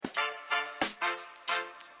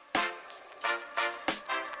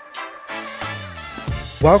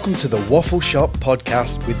Welcome to the Waffle Shop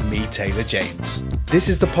podcast with me, Taylor James. This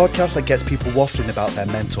is the podcast that gets people waffling about their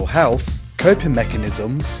mental health, coping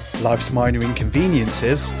mechanisms, life's minor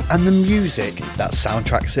inconveniences, and the music that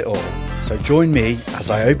soundtracks it all. So join me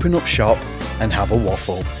as I open up shop and have a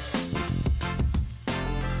waffle.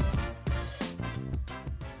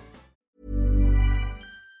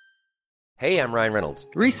 Hey, I'm Ryan Reynolds.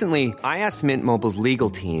 Recently, I asked Mint Mobile's legal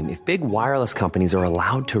team if big wireless companies are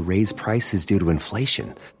allowed to raise prices due to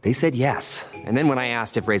inflation. They said yes. And then when I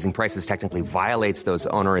asked if raising prices technically violates those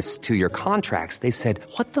onerous two-year contracts, they said,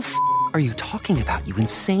 "What the f*** are you talking about, you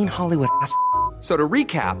insane Hollywood ass?" So to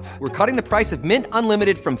recap, we're cutting the price of Mint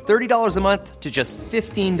Unlimited from $30 a month to just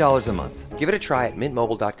 $15 a month. Give it a try at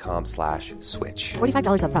mintmobile.com/switch.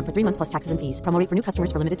 $45 up front for 3 months plus taxes and fees. Promo rate for new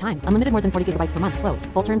customers for limited time. Unlimited more than 40 gigabytes per month. Slows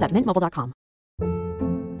full terms at mintmobile.com.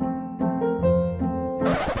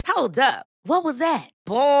 Hold up. What was that?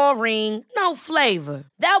 Boring. No flavor.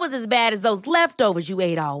 That was as bad as those leftovers you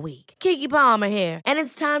ate all week. Keke Palmer here. And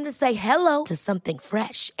it's time to say hello to something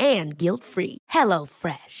fresh and guilt-free. Hello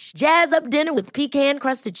Fresh. Jazz up dinner with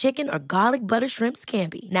pecan-crusted chicken or garlic butter shrimp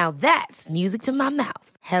scampi. Now that's music to my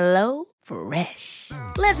mouth. Hello Fresh.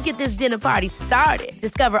 Let's get this dinner party started.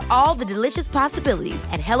 Discover all the delicious possibilities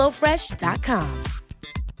at hellofresh.com.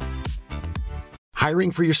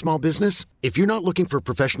 Hiring for your small business? If you're not looking for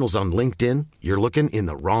professionals on LinkedIn, you're looking in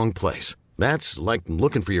the wrong place. That's like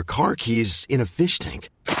looking for your car keys in a fish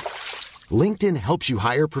tank. LinkedIn helps you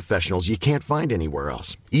hire professionals you can't find anywhere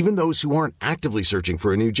else, even those who aren't actively searching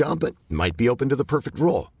for a new job but might be open to the perfect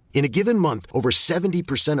role. In a given month, over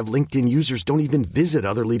 70% of LinkedIn users don't even visit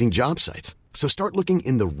other leading job sites. So start looking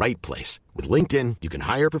in the right place. With LinkedIn, you can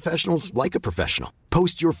hire professionals like a professional.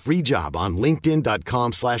 Post your free job on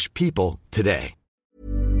linkedin.com/people today.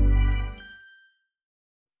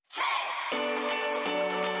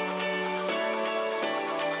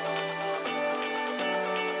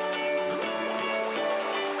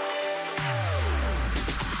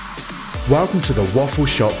 Welcome to the Waffle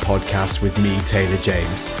Shop podcast with me, Taylor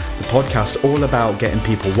James. The podcast all about getting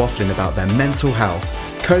people waffling about their mental health,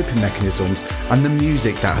 coping mechanisms, and the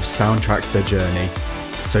music that have soundtracked their journey.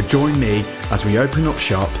 So join me as we open up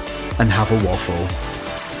shop and have a waffle.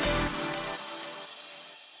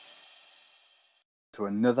 To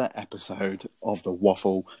another episode of the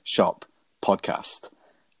Waffle Shop podcast.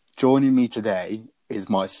 Joining me today is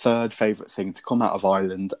my third favourite thing to come out of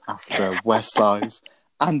Ireland after Westlife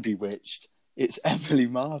and Bewitched. It's Emily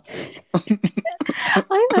Martin. I'm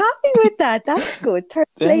happy with that. That's good. Third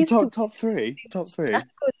place. Top three. That's good.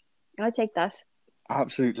 I'll take that.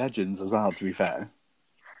 Absolute legends as well, to be fair.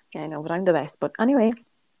 Yeah, I know, but I'm the best. But anyway.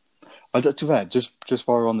 To be fair, just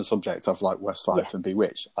while we're on the subject of like Westlife and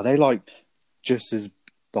Bewitched, are they like just as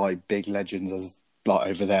like big legends as like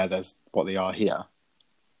over there? There's what they are here.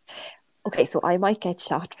 Okay, so I might get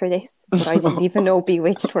shot for this, but I didn't even know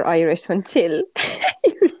Bewitched were Irish until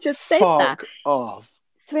you just said that. Fuck off.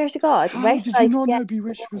 Swear to God. How did you not know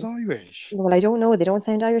Bewitched was Irish? Well, I don't know. They don't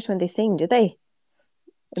sound Irish when they sing, do they?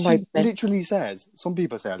 She literally says, some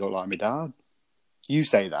people say I look like my dad. You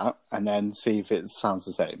say that, and then see if it sounds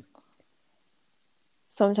the same.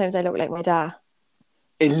 Sometimes I look like my dad.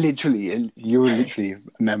 You're literally a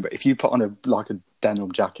member. If you put on a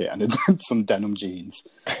denim jacket and some denim jeans...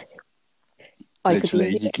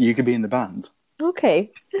 you could be in the band.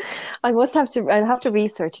 Okay. I'll have to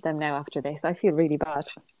research them now after this. I feel really bad.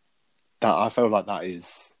 I feel like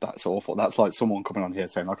that's awful. That's like someone coming on here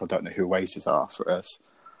saying like I don't know who Oasis are for us.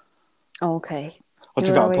 Okay. I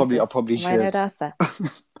probably should.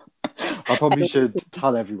 I probably should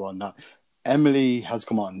tell everyone that Emily has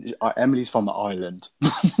come on. Emily's from Ireland.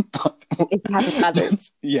 But, if you haven't gathered.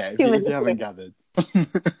 Yeah, if you haven't gathered.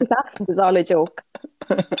 That was all a joke.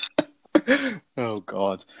 Oh,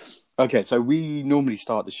 God. Okay, so we normally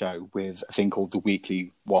start the show with a thing called the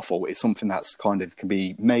weekly waffle. It's something that's kind of can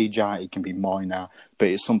be major, it can be minor, but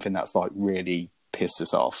it's something that's like really pissed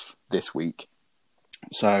us off this week.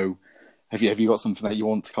 So have you got something that you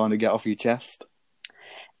want to kind of get off your chest?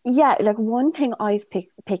 Yeah, like one thing I've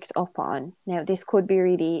picked up on, now this could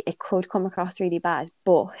be it could come across really bad,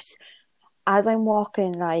 but as I'm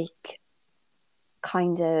walking like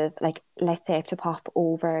kind of like, let's say I have to pop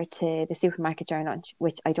over to the supermarket during lunch,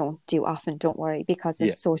 which I don't do often, don't worry, because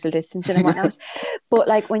of social distancing and whatnot. But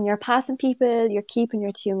like when you're passing people, you're keeping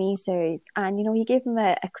your 2 meters and, you know, you give them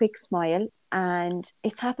a quick smile, and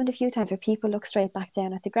it's happened a few times where people look straight back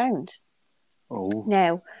down at the ground. Oh.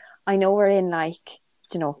 Now, I know we're in like,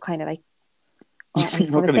 you know, kind of like,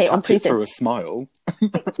 you're not going to catch it through a smile.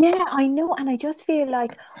 Yeah, I know. And I just feel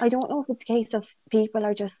like, I don't know if it's a case of people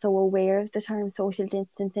are just so aware of the term social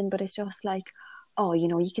distancing, but it's just like, oh,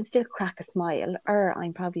 you can still crack a smile, or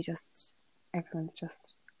I'm probably just, everyone's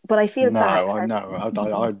just, but I feel bad. No, I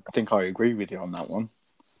know. I think I agree with you on that one.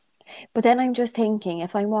 But then I'm just thinking,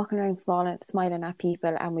 if I'm walking around smiling at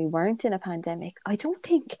people and we weren't in a pandemic, I don't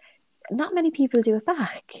think not many people do it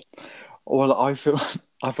back. Well, I feel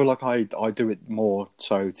like I do it more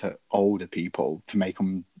so to older people to make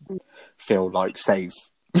them feel like safe.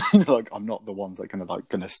 Like I'm not the ones that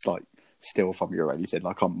gonna steal from you or anything.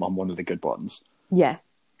 Like I'm one of the good ones. Yeah,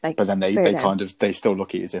 like. But then they they still look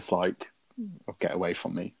at you as if like, oh, get away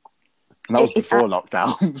from me. And that was before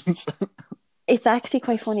lockdown. It's actually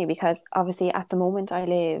quite funny because obviously at the moment I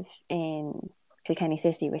live in Kilkenny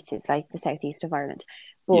City, which is like the southeast of Ireland.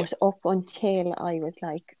 But up until I was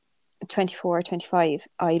like 24, 25,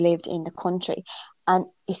 I lived in the country. And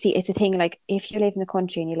you see, it's a thing, like if you live in the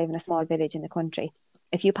country and you live in a small village in the country,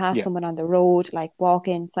 if you pass someone on the road, like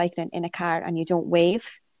walking, cycling in a car, and you don't wave,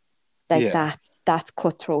 like that's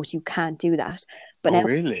cutthroat. You can't do that. But now,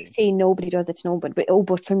 really? See, nobody does it to nobody.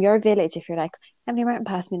 But from your village, if you're like, Emily Martin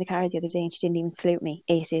passed me in the car the other day and she didn't even salute me,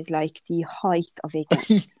 it is like the height of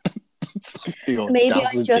ignorance. The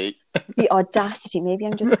audacity. The audacity. Maybe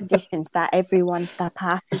I'm just conditioned that everyone that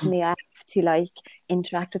passes me, I have to like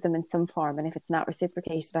interact with them in some form, and if it's not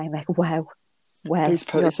reciprocated, I'm like, wow. Well,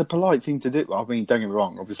 it's a polite thing to do. I mean, don't get me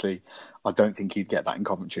wrong. Obviously, I don't think you'd get that in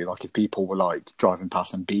Coventry. Like if people were like driving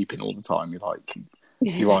past and beeping all the time, you're like,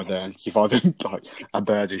 you've either like a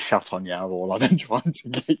bird is shut on you, or like they're trying to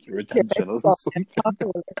get your attention or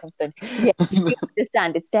something. Yeah, you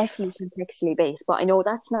understand. It's definitely contextually based, but I know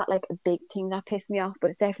that's not like a big thing that pissed me off. But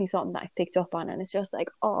it's definitely something that I picked up on, and it's just like,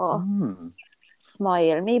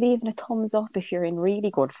 smile, maybe even a thumbs up if you're in really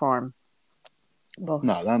good form. But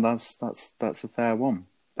no, that's a fair one.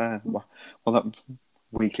 Fair. Well, that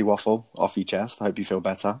weekly waffle off your chest. I hope you feel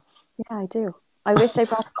better. Yeah, I do. I wish I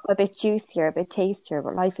brought something a bit juicier, a bit tastier,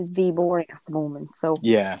 but life is boring at the moment. So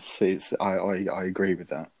yes, I agree with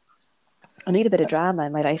that. I need a bit of drama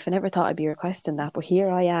in my life. I never thought I'd be requesting that, but here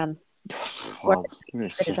I am. Well,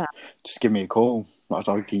 just give me a call.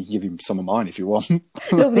 I can give you some of mine if you want.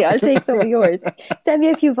 Lovely, I'll take some of yours. Send me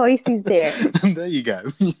a few voices there. There you go.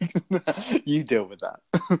 You deal with that.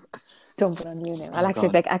 Dump it on you now. I'll actually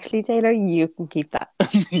be like, actually, Taylor, you can keep that.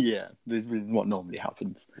 Yeah, this is what normally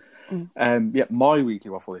happens. My weekly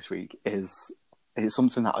waffle this week is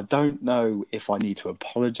something that I don't know if I need to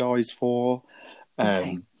apologise for.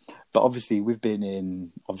 Okay. But obviously we've been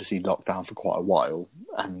in lockdown for quite a while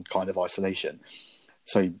and kind of isolation.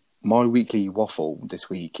 So my weekly waffle this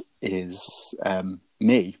week is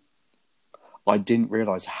me. I didn't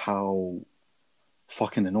realise how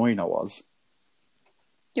fucking annoying I was.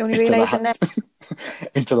 You only realise it now?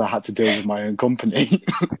 Until I had to deal with my own company.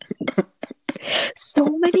 So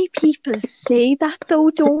many people say that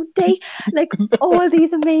though, don't they? Like all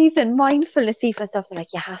these amazing mindfulness people and stuff, they're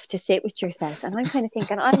like, you have to sit with yourself. And I'm kind of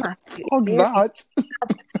thinking, I'm absolutely that.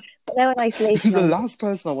 But now in isolation, He's the last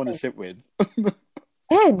person I want to sit with.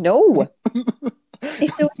 Yeah, no.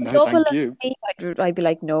 If there was No, double thank you. me, I'd be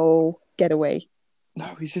like, no, get away. No,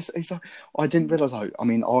 he's like, I didn't realise I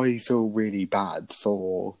mean, I feel really bad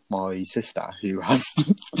for my sister who has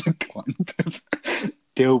to kind of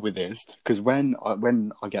deal with this, because when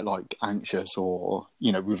I get like anxious, or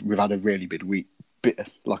we've had a really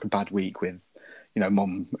bad week with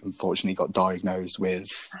Mum unfortunately got diagnosed with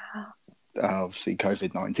obviously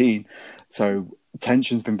COVID-19, so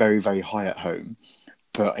tension's been very, very high at home.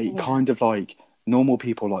 But it kind of like normal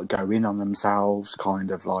people like go in on themselves,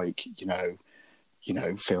 kind of like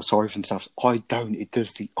feel sorry for themselves. I don't. It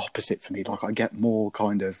does the opposite for me. Like I get more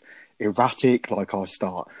kind of erratic. Like I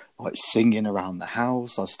start like singing around the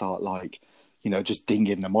house. I start like just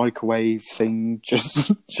dinging the microwave thing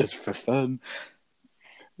just for fun.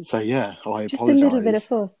 So yeah, I apologise. Just a little bit of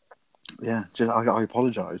fuss. Yeah, I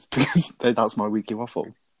apologise because that's my weekly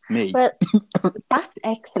waffle. Me. Well, that's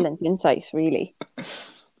excellent insight, really.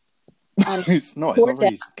 And it's not a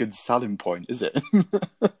very good selling point, is it?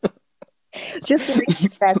 Just to make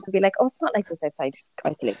sense and be like, oh, it's not like this outside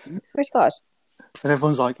isolating. I swear to God. And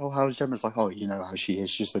everyone's like, oh, how's Gemma? It's like, oh, you know how she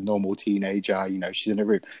is. She's just a normal teenager. She's in a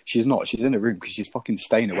room. She's not. She's in a room because she's fucking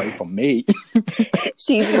staying away from me.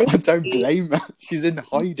 I don't blame her. She's in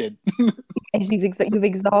hiding. And you've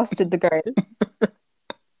exhausted the girl.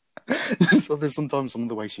 So there's sometimes some of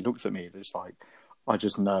the way she looks at me, it's like, I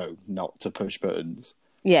just know not to push buttons.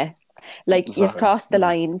 Yeah. Like, you've crossed the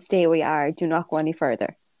line, stay where you are, do not go any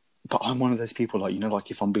further. But I'm one of those people, like, like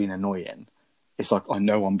if I'm being annoying, it's like I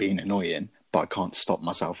know I'm being annoying, but I can't stop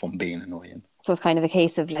myself from being annoying. So it's kind of a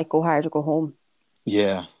case of like, go hard or go home.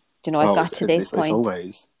 Yeah. I've got to this point. It's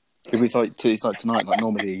always. it's like tonight. Like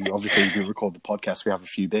normally, obviously, we record the podcast, we have a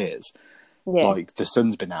few beers. Yeah, Like the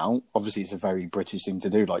sun's been out. Obviously, it's a very British thing to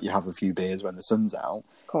do. Like you have a few beers when the sun's out.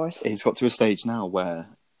 of course. It's got to a stage now where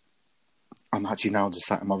I'm actually now just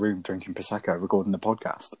sat in my room drinking prosecco, recording the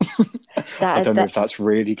podcast. I don't know if that's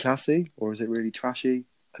really classy or is it really trashy.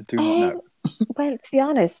 I do not know. Well, to be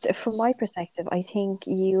honest, from my perspective, I think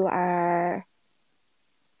you are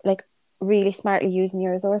like really smartly using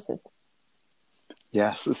your resources.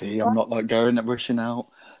 Yes, see, I'm not like going and rushing out,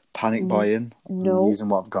 panic buying. No. I'm using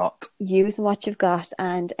what I've got. Using what you've got,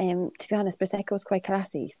 and to be honest, prosecco is quite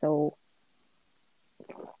classy. So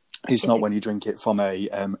it's not when you drink it from a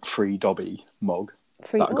free Dobby mug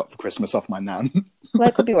that I got for Christmas off my nan. Well,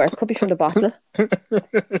 it could be worse. It could be from the bottle.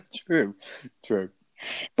 True.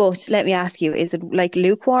 But let me ask you: is it like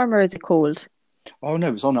lukewarm or is it cold? Oh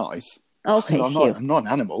no, it's on ice. Okay, I'm not an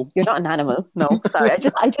animal. You're not an animal. No, sorry. I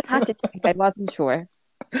just had to check. I wasn't sure.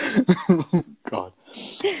 God.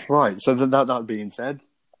 Right. So that being said,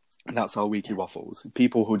 that's our weekly waffles.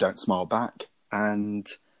 People who don't smile back, and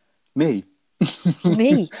me.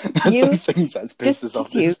 Me. That's you. the things that's pissed us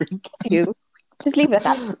off this week. You. Just leave it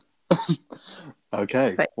at that.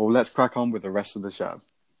 Okay. Right. Well, let's crack on with the rest of the show.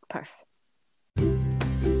 Perfect.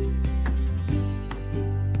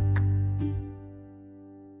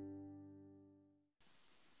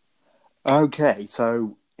 Okay,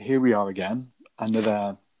 so here we are again.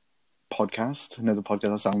 Another podcast. I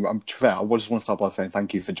just want to start by saying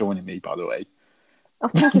thank you for joining me, by the way. Oh,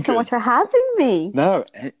 thank you so much for having me. No,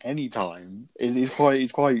 anytime. It's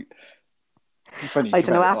quite funny. I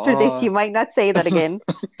don't know, after this, you might not say that again.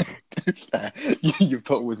 You've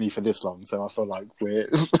put up with me for this long, so I feel like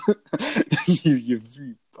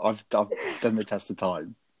I've done the test of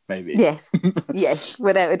time, maybe. Yes,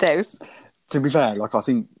 without a doubt. To be fair, like I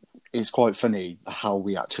think it's quite funny how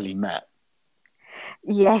we actually met.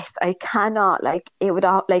 Yes, I cannot, like, it would,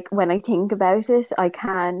 like, when I think about it, I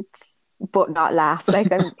can't but not laugh. Like,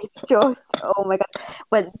 it's just, oh my God.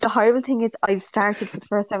 Well, the horrible thing is I've started for the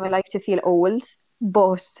first time in my life to feel old,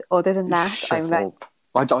 but other than that, Shut I'm up.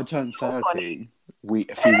 like... I turned 30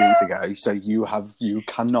 a few weeks ago, so you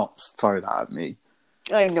cannot throw that at me.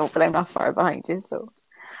 I know, but I'm not far behind you, so...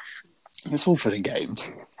 It's all fun and games.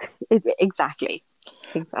 Exactly.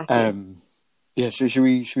 Yeah, should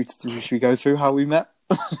we go through how we met?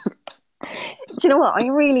 Do you know what? I'm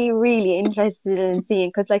really, really interested in seeing,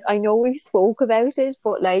 because, like, I know we spoke about it,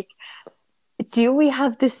 but, like, do we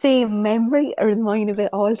have the same memory, or is mine a bit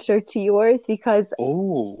altered to yours? Because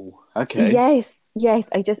okay. Yes.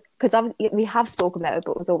 I just, because we have spoken about it,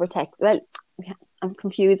 but it was over text. Well, I'm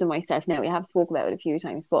confusing myself now. We have spoken about it a few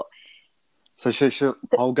times, but so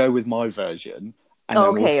I'll go with my version, and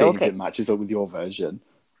then we'll see if it matches up with your version.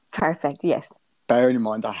 Perfect. Yes. Bearing in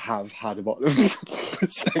mind, I have had a bottle of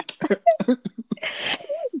prosecco.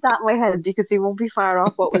 That might help because we won't be far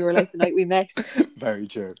off what we were like the night we met. Very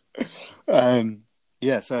true.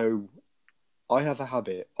 Yeah, so I have a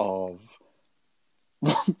habit of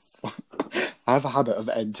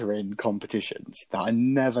entering competitions that I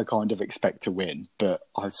never kind of expect to win, but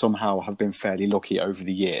I somehow have been fairly lucky over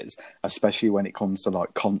the years, especially when it comes to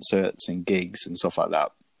like concerts and gigs and stuff like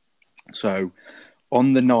that. So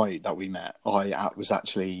on the night that we met, I was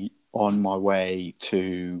actually on my way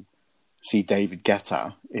to see David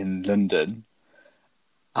Guetta in London,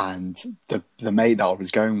 and the mate that I was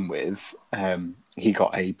going with, he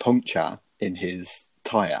got a puncture in his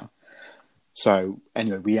tyre. So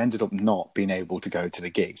anyway, we ended up not being able to go to the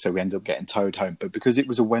gig, so we ended up getting towed home. But because it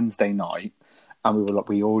was a Wednesday night, and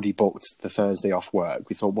we already booked the Thursday off work,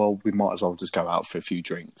 we thought, well, we might as well just go out for a few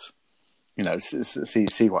drinks,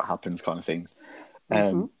 see what happens, kind of things.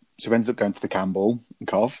 So we ended up going to the Campbell and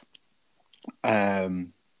Cov,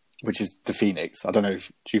 which is the Phoenix. I don't know,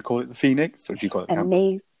 do you call it the Phoenix or do you call it the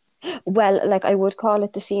Campbell? Well, like I would call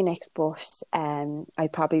it the Phoenix, but I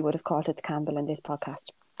probably would have called it the Campbell in this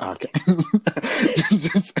podcast. Okay.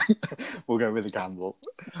 We'll go with the Campbell.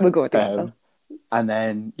 We'll go with the Campbell. And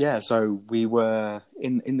then, so we were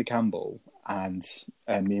in the Campbell, and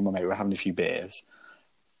me and my mate were having a few beers,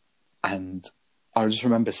 and I just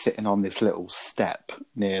remember sitting on this little step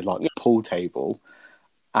near like the pool table,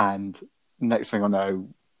 and next thing I know,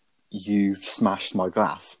 you've smashed my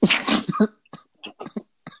glass.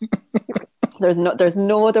 There's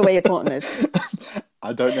no other way of putting it.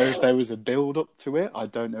 I don't know if there was a build up to it. I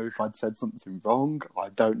don't know if I'd said something wrong. I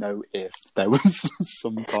don't know if there was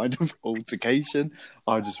some kind of altercation.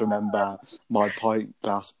 I just remember my pint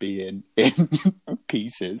glass being in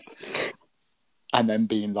pieces, and then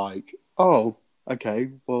being like, "Oh, okay,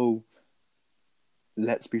 well,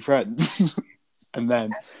 let's be friends." And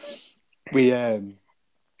then we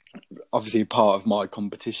obviously part of my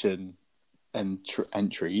competition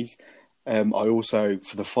entries, I also,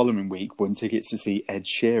 for the following week, won tickets to see Ed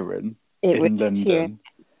Sheeran in London.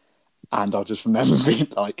 And I just remember being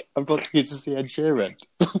like, I've got tickets to see Ed Sheeran.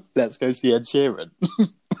 Let's go see Ed Sheeran.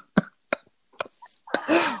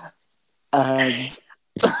 And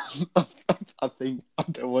I think, I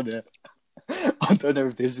don't know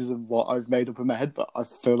if this isn't what I've made up in my head, but I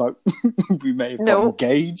feel like we may have got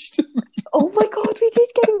engaged. Oh my God, we did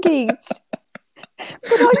get engaged.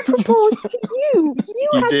 But I proposed to you. You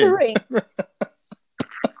had did. the ring.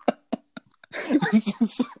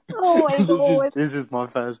 Oh my God. This is my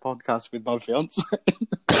first podcast with my fiance.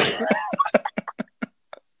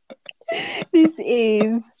 This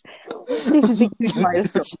is a good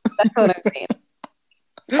milestone. That's what I'm saying.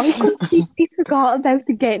 I completely forgot about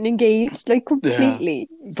the getting engaged, like completely.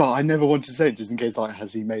 Yeah. But I never wanted to say it just in case, like,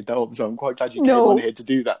 has he made that up? So I'm quite glad you came on here to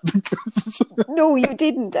do that. No, you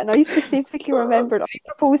didn't. And I specifically remembered I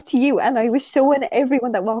proposed to you and I was showing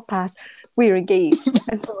everyone that walked past, we're engaged.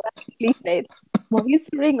 And so I actually said, why is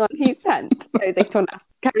the ring on his hand? I was like, Tona,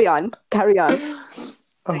 carry on.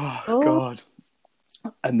 Oh, God.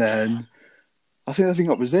 And then I think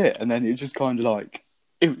that was it. And then it just kind of like,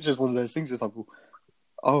 it was just one of those things. It's like, well,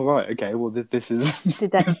 oh, right, okay, well, this is...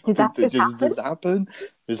 Did that just happen?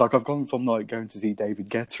 It's like I've gone from, like, going to see David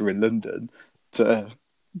Guetta in London to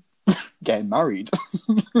getting married.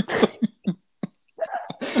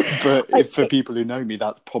 But for people who know me,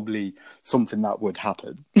 that's probably something that would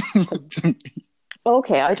happen.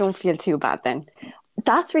 Okay, I don't feel too bad then.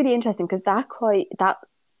 That's really interesting because that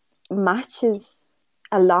matches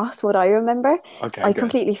a lot what I remember. Okay, I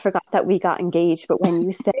completely forgot that we got engaged, but when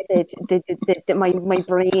you said it, my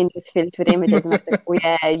brain was filled with images, and I was like, "Oh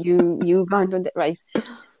yeah, you gone it right."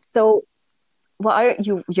 So,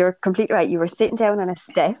 you're completely right. You were sitting down on a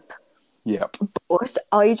step. Yep. But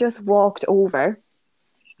I just walked over.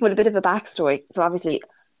 With a bit of a backstory. So obviously,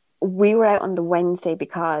 we were out on the Wednesday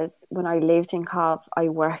because when I lived in Cov, I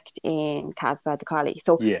worked in Casbah the Collie.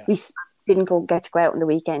 So we didn't get to go out on the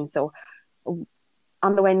weekend. So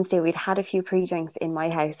on the Wednesday, we'd had a few pre-drinks in my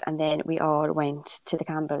house and then we all went to the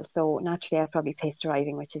Campbell. So naturally, I was probably pissed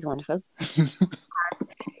arriving, which is wonderful.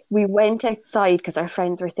 We went outside because our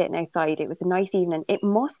friends were sitting outside. It was a nice evening. It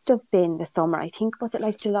must have been the summer. I think, was it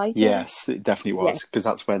like July? Yes, it definitely was. Because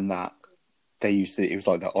that's when it was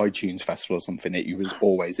like the iTunes festival or something. It was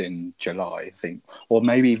always in July, I think. Or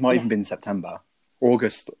maybe it might even been September.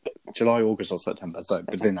 July, August or September. So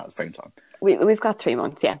within that same time. We've got 3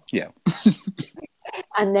 months, yeah. Yeah.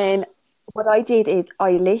 And then what I did is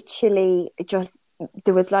I literally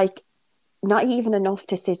there was like not even enough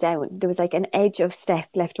to sit down. There was like an edge of step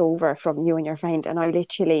left over from you and your friend. And I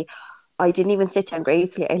didn't even sit down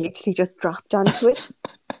gracefully. I literally just dropped onto it.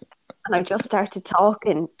 And I just started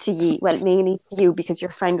talking to you, well, mainly to you because your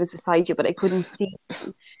friend was beside you, but I couldn't see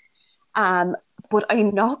you. But I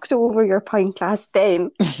knocked over your pint glass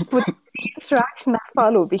then. But the interaction that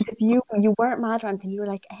followed, because you weren't mad or anything, you were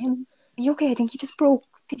like, are you okay? I think you just broke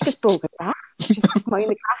a glass. Just mind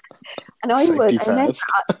the glass. And I was, and then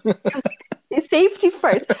safety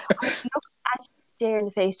first. I looked at you, stare in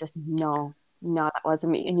the face, just no, that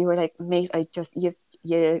wasn't me. And you were like, mate,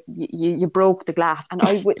 you broke the glass. And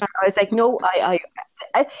I was like, no, I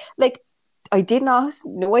did not.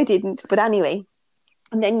 No, I didn't. But anyway.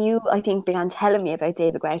 And then you, I think, began telling me about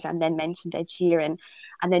David Guetta and then mentioned Ed Sheeran.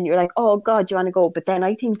 And then you're like, oh, God, you want to go? But then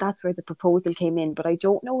I think that's where the proposal came in. But I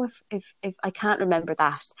don't know if I can't remember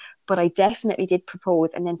that. But I definitely did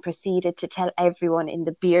propose and then proceeded to tell everyone in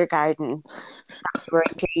the beer garden that we were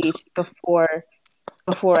engaged before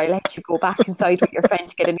I let you go back inside with your friend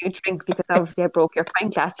to get a new drink because obviously I broke your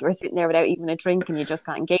pint glass. You were sitting there without even a drink and you just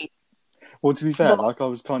got engaged. Well, to be fair, I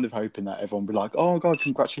was kind of hoping that everyone would be like, oh, God,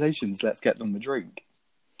 congratulations, let's get them a drink.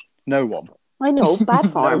 No one. I know,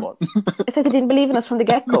 bad form. No one. It's like they didn't believe in us from the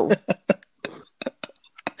get-go.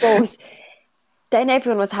 But then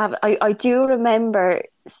everyone was having... I do remember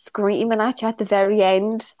screaming at you at the very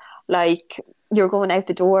end, like, you were going out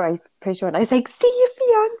the door, I'm pretty sure, and I was like, see your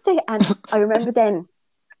fiancé! And I remember then,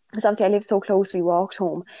 because obviously I live so close, we walked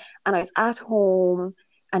home, and I was at home,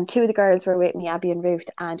 and 2 of the girls were with me, Abby and Ruth,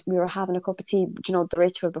 and we were having a cup of tea, the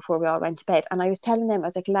ritual before we all went to bed. And I was telling them, I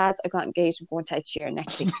was like, lads, I got engaged, I'm going to Ed Sheeran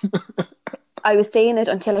next week. I was saying it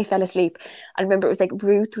until I fell asleep. I remember it was like,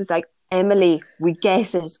 Ruth was like, Emily, we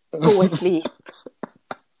get it, go asleep.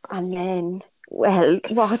 And then, well,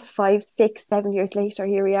 5, 6, 7 years later,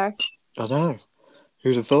 here we are. I know.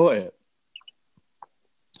 Who'd have thought it?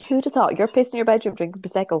 Who'd have thought? You're pissed in your bedroom drinking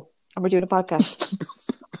Prosecco, and we're doing a podcast.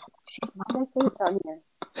 Jeez, what did I say down here?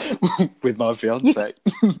 With my fiance.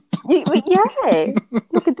 Yeah,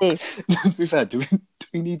 look at this. To be fair, do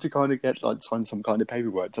we need to kind of get like sign some kind of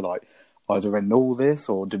paperwork to like either annul this,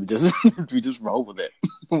 or do we just roll with it?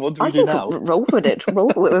 What do we I do think now? roll with it.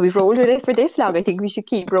 We've rolled with it for this long. I think we should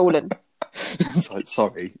keep rolling. It's like,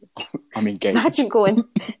 sorry, I'm engaged. Imagine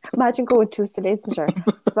going to a solicitor.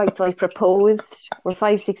 Right, so I proposed. We're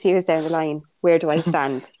 5-6 years down the line. Where do I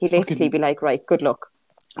stand? He'd literally be like, right, good luck.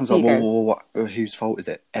 I was like, whose fault is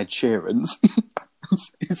it? Ed Sheeran's.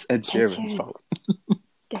 It's Ed Sheeran's fault.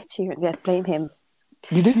 Ed Sheeran, yes, blame him.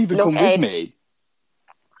 You didn't even come with me.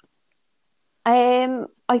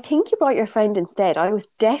 I think you brought your friend instead. I was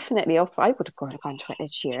definitely up. I would have gone to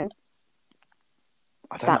Ed Sheeran.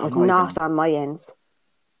 That was not on my ends.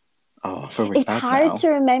 Oh, I feel really it's bad hard now. to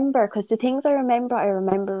remember because the things I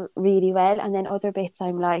remember really well, and then other bits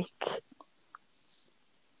I'm like.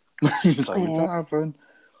 He was like, did that happen?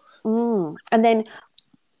 And then,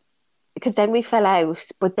 because then we fell out,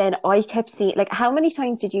 but then I kept seeing, like, how many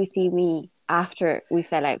times did you see me after we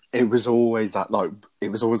fell out? It was always that, like, it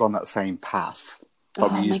was always on that same path.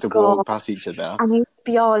 Like, we used to God. walk past each other. And you'd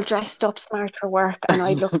be all dressed up smart for work, and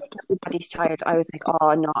I'd look like everybody's tired. I was like,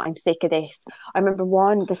 oh no, I'm sick of this. I remember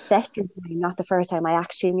the second time, not the first time, I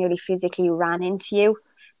actually nearly physically ran into you,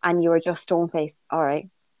 and you were just stone faced. All right.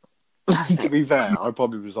 To be fair, I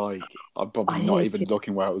probably was like, I'm probably not even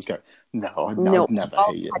looking where I was going. No, I'd never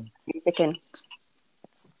hate you.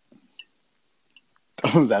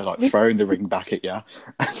 I was there, like, throwing the ring back at you,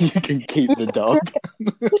 and you can keep the dog.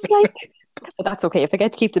 It's like, that's okay. If I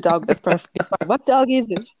get to keep the dog, that's perfectly fine. What dog is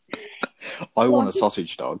it? I want a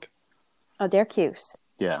sausage dog. Oh, they're cute.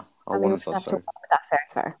 Yeah, I want a sausage have to dog. walk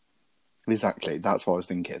that far. Exactly, that's what I was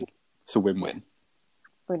thinking. It's a win-win.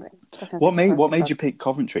 Win-win. What made you pick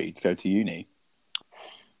Coventry to go to uni?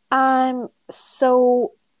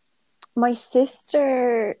 So my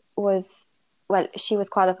sister she was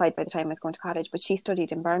qualified by the time I was going to college, but she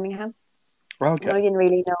studied in Birmingham. Okay. And I didn't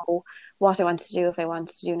really know what I wanted to do, if I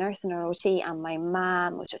wanted to do nursing or OT, and my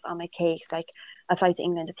mum was just on my case, like, apply to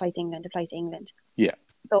England. Yeah.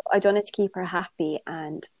 So I done it to keep her happy,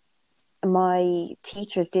 and my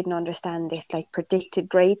teachers didn't understand this, like, predicted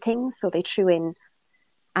grade thing, so they threw in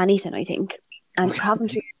anything, I think. And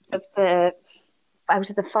Coventry, out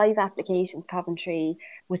of the 5 applications, Coventry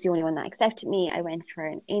was the only one that accepted me. I went for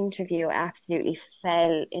an interview. I absolutely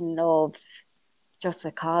fell in love just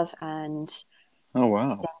with Cov, and oh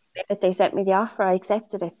wow, they sent me the offer. I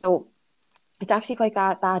accepted it. So it's actually quite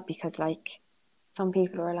bad because, like, some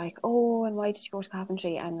people were like, oh, and why did you go to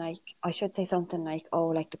Coventry? And, like, I should say something like, oh,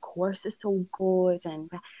 like, the course is so good, and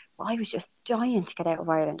I was just dying to get out of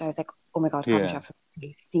Ireland. I was like, oh my God,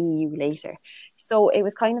 Coventry, see you later. So it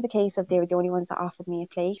was kind of a case of they were the only ones that offered me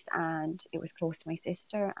a place, and it was close to my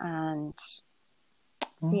sister, and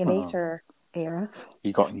see you later era.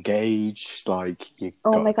 You got engaged, like, you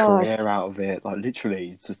got a career out of it, like,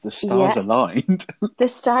 literally, it's just the stars aligned. The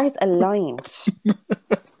stars aligned.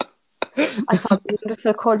 I saw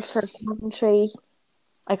beautiful culture of Coventry.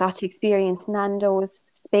 I got to experience Nando's,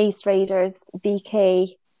 Space Raiders,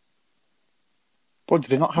 VK. What, do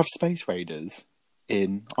they not have Space Raiders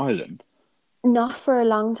in Ireland? Not for a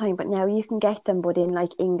long time, but now you can get them, but in,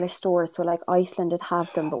 like, English stores. So, like, Iceland would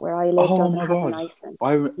have them, but where I live doesn't have them in Iceland.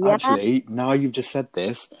 Actually, now you've just said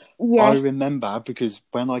this, I remember, because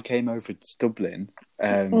when I came over to Dublin,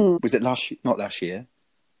 was it not last year?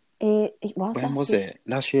 It was. When was it?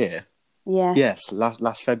 Last year? Yeah. Yes,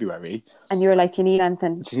 last February. And you were like, do you need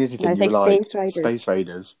anything? Do you need anything? I was like, Space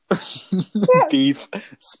Raiders. Beef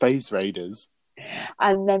Space Raiders.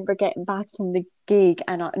 I remember getting back from the gig,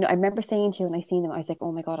 and I remember saying to you when I seen them, I was like,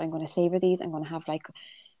 oh my God, I'm going to savor these. I'm going to have like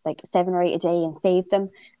 7 or 8 a day and save them.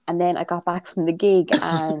 And then I got back from the gig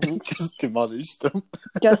and just demolished them.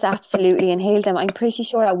 Just absolutely inhaled them. I'm pretty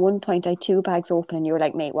sure at one point I had 2 bags open, and you were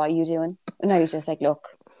like, mate, what are you doing? And I was just like, look,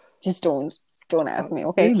 just don't ask me,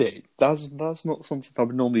 okay? Really? That's not something I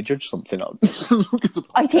would normally judge something on.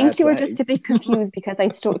 I think you were just a bit confused because I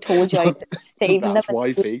told you I'd saved them. That's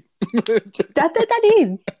wifey. That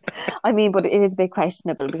is. I mean, but it is a bit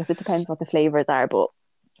questionable because it depends what the flavours are. But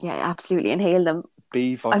yeah, I absolutely inhale them.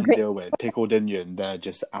 Beef I can deal with. Pickled onion, they're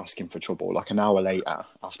just asking for trouble. Like an hour later,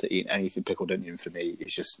 after eating anything pickled onion, for me,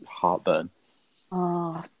 it's just heartburn.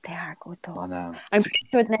 Oh, they are good though. I know. I'm pretty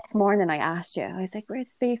sure the next morning I asked you, I was like,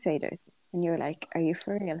 where's Space Raiders? And you were like, are you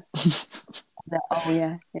for real? Like, oh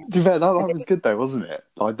yeah. To be fair, that was good though, wasn't it?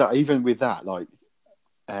 Like that, even with that, like,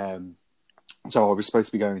 so I was supposed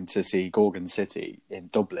to be going to see Gorgon City in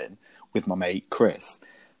Dublin with my mate Chris,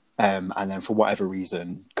 and then for whatever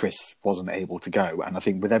reason, Chris wasn't able to go. And I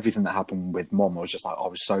think with everything that happened with Mom, I was just like, I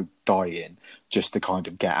was so dying just to kind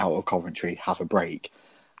of get out of Coventry, have a break.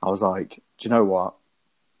 I was like, do you know what?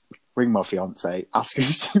 Ring my fiance, ask her if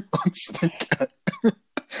she wants to go.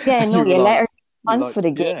 Yeah, no, you let her dance like, for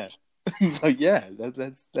the gig. Yeah. He's like, yeah,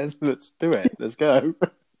 let's do it. Let's go.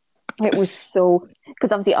 It was so,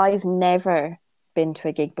 because obviously I've never been to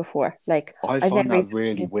a gig before. Like, I I've find never that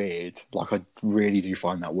really weird. Like, I really do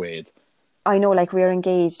find that weird. I know, like, we're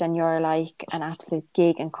engaged and you're like an absolute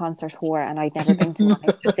gig and concert whore, and I'd never been to one.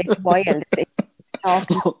 It's wild. It's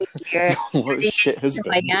talking here. What a shit husband.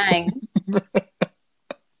 My gang.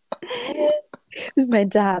 It was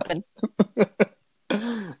meant to happen.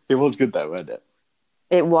 It was good though, wasn't it?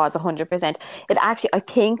 It was 100%. It actually, I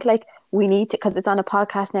think, like, we need to, because it's on a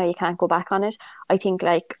podcast now, you can't go back on it. I think,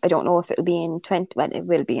 like, I don't know if it'll be in 20, well, it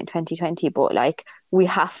will be in 2020, but, like, we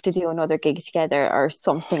have to do another gig together or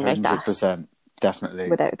something like that. 100%. Definitely.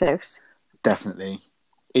 Without doubt. Definitely.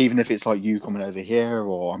 Even if it's like you coming over here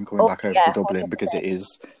or I'm coming back over to Dublin, 100%. Because it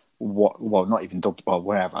is, well, not even Dublin, well,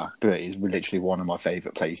 wherever, but it is literally one of my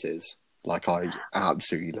favourite places. Like, I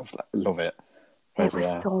absolutely love it. It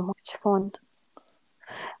was so much fun.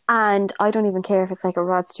 And I don't even care if it's like a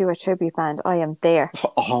Rod Stewart tribute band. I am there.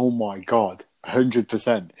 Oh my God,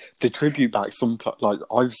 100%. The tribute back, sometimes, like,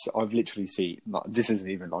 I've literally seen, like, this isn't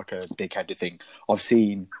even like a big-headed thing. I've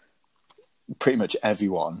seen pretty much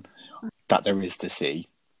everyone that there is to see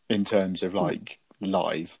in terms of like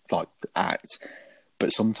live, like, acts.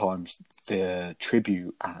 But sometimes the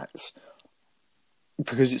tribute acts,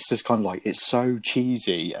 because it's just kind of like, it's so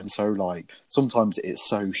cheesy and so like, sometimes it's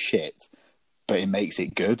so shit, but it makes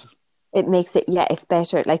it good. It makes it, yeah, it's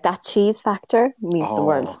better. Like, that cheese factor means the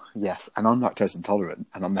world. Yes, and I'm lactose intolerant,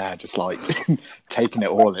 and I'm there just like taking it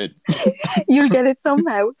all in. You'll get it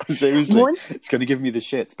somehow. Seriously, it's going to give me the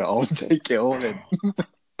shits, but I'll take it all in.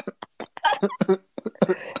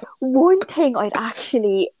 One thing I'd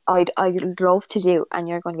love to do, and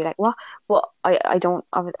you're going to be like, what? Well, I'm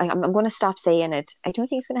going to stop saying it. I don't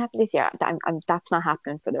think it's going to happen this year. That's not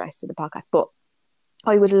happening for the rest of the podcast. But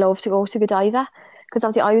I would love to go to Godiva, because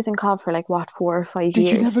obviously I was in Cov for like 4 or 5 years. Did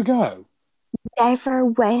you never go? Never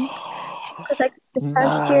went. Because like the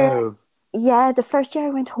first year. Yeah, the first year I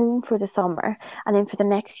went home for the summer, and then for the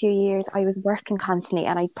next few years I was working constantly,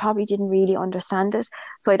 and I probably didn't really understand it.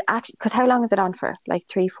 So I'd actually, because how long is it on for? Like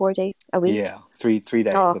 3-4 days a week? Yeah, three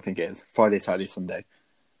days, I think it is. Friday, Saturday, Sunday.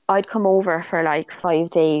 I'd come over for like 5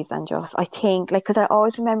 days and just, I think, like, because I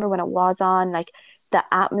always remember when it was on, like, the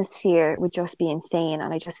atmosphere would just be insane,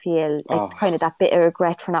 and I just feel like kind of that bit of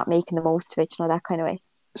regret for not making the most of it, you know, that kind of way.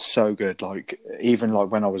 So good. Like, even like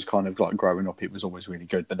when I was kind of like growing up, it was always really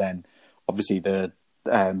good. But then obviously the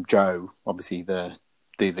Joe, obviously the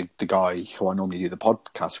guy who I normally do the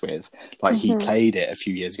podcast with, like, he played it a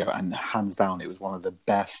few years ago, and hands down it was one of the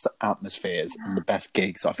best atmospheres and the best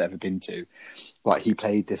gigs I've ever been to. Like, he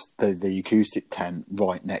played the acoustic tent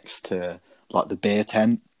right next to like the beer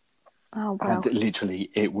tent. Oh wow. And literally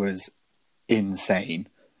it was insane.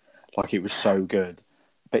 Like, it was so good.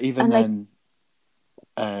 But even then,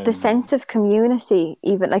 the sense of community,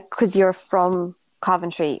 even like, because you're from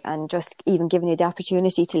Coventry, and just even giving you the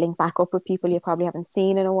opportunity to link back up with people you probably haven't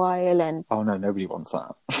seen in a while. And oh no, nobody wants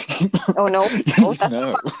that. Oh no,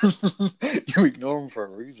 no. You ignore them for a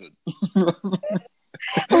reason.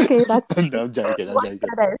 Okay, that's no, I'm joking.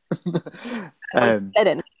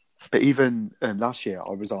 But even last year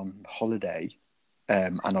I was on holiday,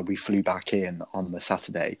 and we flew back in on the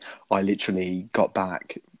Saturday. I literally got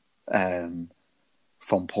back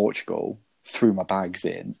from Portugal, threw my bags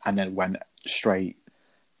in, and then went straight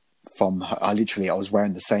from. I was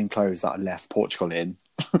wearing the same clothes that I left Portugal in,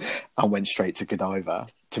 and went straight to Godiva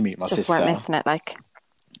to meet my sister. Just weren't missing it, like.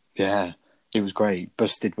 Yeah, it was great.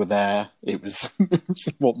 Busted were there. It was.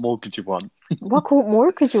 What more could you want? What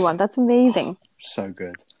more could you want? That's amazing. So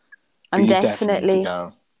good. I'm definitely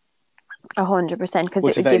 100%, because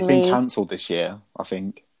it's been cancelled this year, I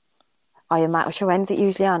think. I am sure. When's it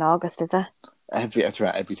usually on? August, is it?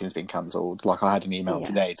 Everything's been cancelled. Like, I had an email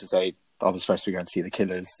today to say I was supposed to be going to see the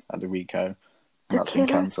Killers at the Rico, and that's been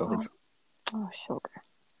cancelled. Oh, sugar.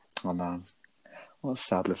 Oh no, what a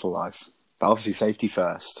sad little life. But obviously, safety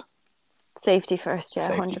first. Safety first, yeah,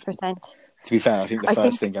 100%. To be fair, I think the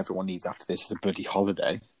first thing everyone needs after this is a bloody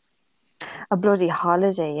holiday. A bloody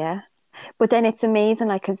holiday, yeah. But then it's amazing,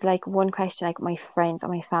 like, because, like, one question, like, my friends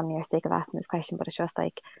and my family are sick of asking this question, but it's just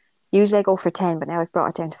like, usually I go for 10, but now I've brought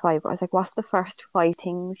it down to 5. But I was like, what's the first 5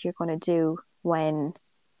 things you're going to do when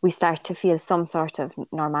we start to feel some sort of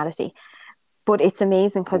normality? But it's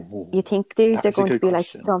amazing, because you think they're going to be like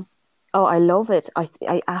some. Oh, I love it.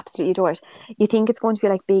 I absolutely adore it. You think it's going to be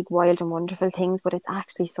like big, wild and wonderful things, but it's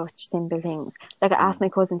actually such simple things. Like, I asked my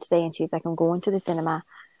cousin today, and she's like, I'm going to the cinema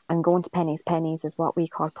I'm going to Penny's. Penny's is what we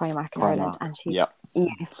call Primark in Ireland. And she, yep.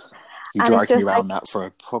 Yes. You And it's dragged me just around that for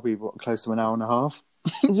probably close to an hour and a half.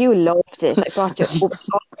 you loved it. I brought you up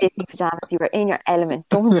Disney pajamas. You were in your element.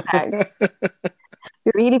 Don't start.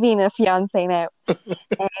 You're really being a fiance now.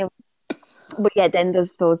 But yeah, then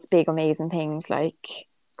there's those big amazing things like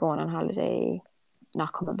going on holiday,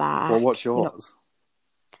 not coming back. Well, what's yours?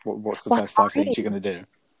 What's the first 5 things you're going to do?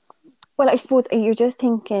 Well, I suppose you're just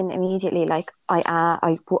thinking immediately, like,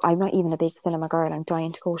 I'm not even a big cinema girl. I'm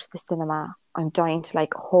dying to go to the cinema. I'm dying to,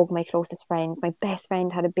 like, hug my closest friends. My best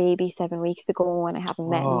friend had a baby 7 weeks ago and I haven't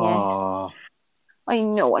met him yet. I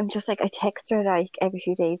know. I'm just like, I text her, like, every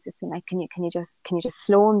few days, just being like, can you just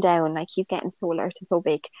slow him down? Like, he's getting so alert and so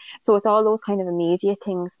big. So it's all those kind of immediate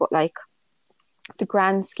things. But, like, the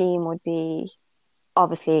grand scheme would be,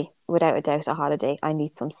 obviously, without a doubt, a holiday. I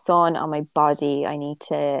need some sun on my body. I need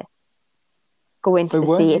to go into the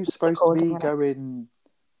sea. Weren't you supposed to be going?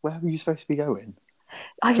 Where were you supposed to be going?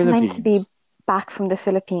 I was meant to be back from the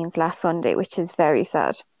Philippines last Sunday, which is very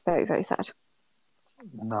sad. Very, very sad.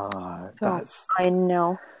 No, so, I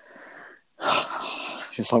know.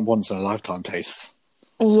 It's like once in a lifetime place.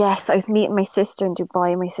 Yes, I was meeting my sister in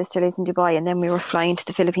Dubai. My sister lives in Dubai, and then we were flying to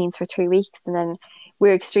the Philippines for 3 weeks, and then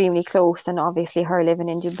we're extremely close. And obviously, her living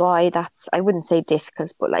in Dubai, that's, I wouldn't say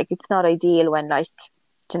difficult, but like it's not ideal when, like,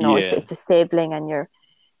 you know, it's a sibling and you're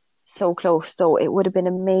so close. So it would have been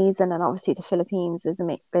amazing, and obviously the Philippines is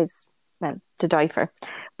well to die for.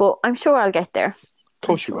 But I'm sure I'll get there. Of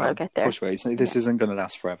course you will. I'll get there. Of course you will. This isn't going to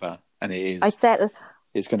last forever, and it is.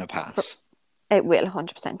 It's going to pass. It will,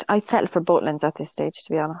 100%. I'd settle for Butlins at this stage,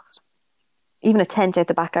 to be honest. Even a tent out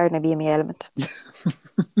the back garden, I'd be in my element.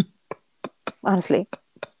 Honestly.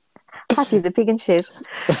 Happy as a pig in shit.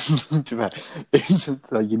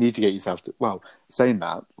 You need to get yourself to... Well, saying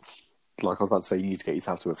that, like I was about to say, you need to get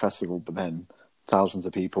yourself to a festival, but then thousands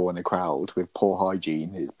of people in a crowd with poor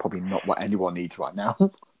hygiene is probably not what anyone needs right now.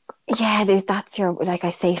 Yeah, that's your... Like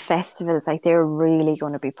I say, festivals, like they're really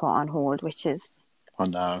going to be put on hold, which is... I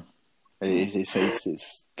know.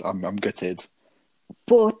 It's I'm gutted.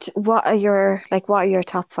 But what are your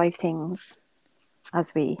top 5 things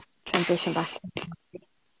as we transition back to...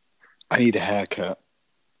 I need a haircut.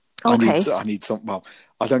 Okay. I need some. Well,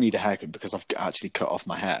 I don't need a haircut because I've actually cut off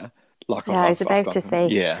my hair. I was about to say.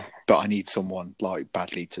 Yeah, but I need someone like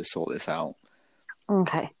badly to sort this out.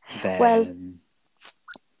 Okay. Then,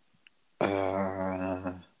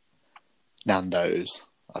 Nando's,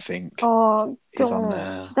 I think. Oh, is on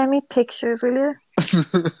there. Send me pictures, will you?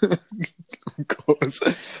 Of course.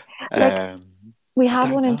 We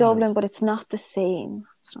have one in Dublin, but it's not the same.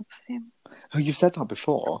 Oh, you've said that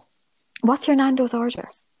before. What's your Nando's order?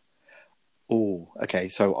 Oh, okay.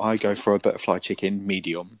 So I go for a butterfly chicken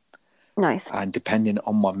medium. Nice. And depending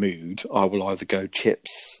on my mood, I will either go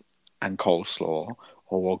chips and coleslaw,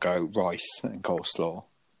 or I'll go rice and coleslaw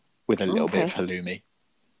with a little bit of halloumi.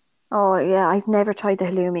 Oh, yeah. I've never tried the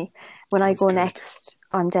halloumi. When I go good. next,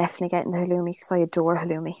 I'm definitely getting the halloumi because I adore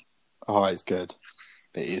halloumi. Oh, it's good.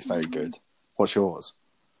 It is very good. What's yours?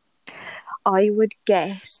 I would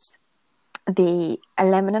get the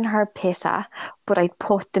lemon and herb pita, but I'd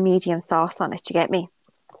put the medium sauce on it. You get me?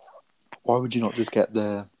 Why would you not just get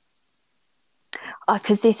the...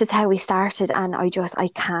 Because this is how we started, and I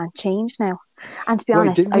can't change now. And to be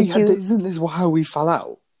honest, isn't this how we fell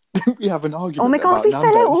out? We have an argument. Oh my god, we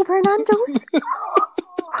Nando's. fell out over Nando's.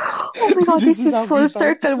 Oh my god, this is full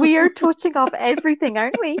circle. We are touching off everything,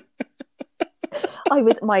 aren't we? I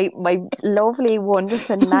was my lovely,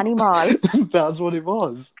 wonderful nanny mall. That's what it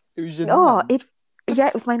was. It was your nan.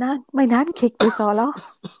 It was my nan. My nan kicked this all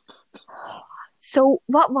off. So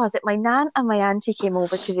what was it? My nan and my auntie came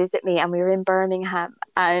over to visit me, and we were in Birmingham.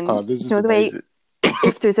 And this is the way,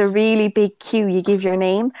 if there's a really big queue, you give your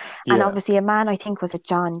name. And obviously a man, I think was it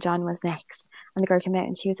John. John was next, and the girl came out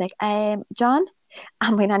and she was like, John.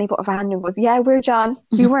 And my nanny put a hand and goes, yeah, we're John.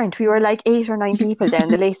 We weren't. We were like 8 or 9 people down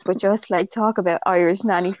the list, but just like talk about Irish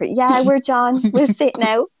nanny for, yeah, we're John. We'll sit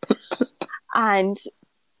now. And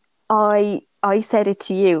I said it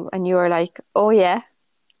to you, and you were like, oh yeah.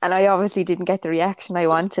 And I obviously didn't get the reaction I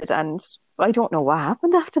wanted, and I don't know what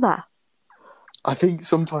happened after that. I think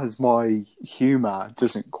sometimes my humour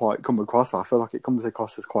doesn't quite come across. I feel like it comes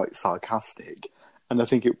across as quite sarcastic. And I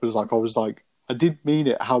think it was like, I did mean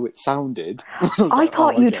it how it sounded. I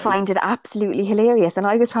thought you'd find it absolutely hilarious, and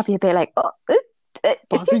I was probably a bit like, but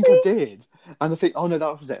I think I did. And I think, oh no,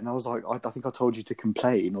 that was it. And I was like, I think I told you to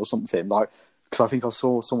complain or something, like, because I think I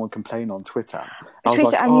saw someone complain on Twitter.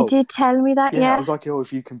 You did tell me that, yeah. I was like,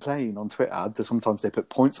 if you complain on Twitter, sometimes they put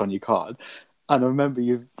points on your card. And I remember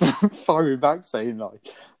you firing back saying, like,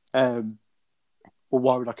 well,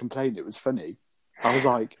 why would I complain? It was funny. I was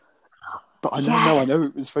like, but I know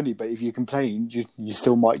it was funny, but if you complain, you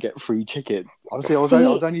still might get free chicken. Obviously, I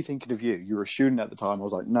was only thinking of you. You were a student at the time. I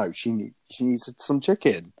was like, no, she needs some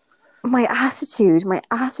chicken. My attitude,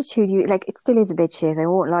 it still is a bit shit, I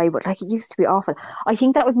won't lie, but like it used to be awful. I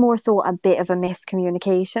think that was more so a bit of a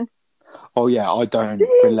miscommunication. Oh yeah, I don't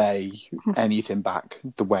relay anything back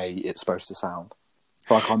the way it's supposed to sound.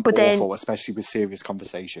 Like I'm awful, especially with serious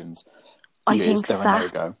conversations. I think there a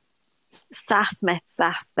no-go. Sass met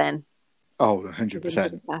sass then. Oh,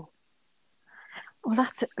 100%. Well,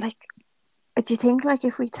 that's like, do you think like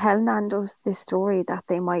if we tell Nando's this story that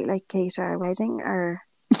they might like cater our wedding, or...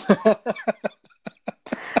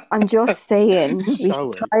 I'm just saying we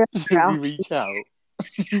reach out.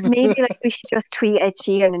 Maybe like we should just tweet Ed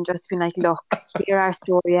Sheeran and just be like, look, hear our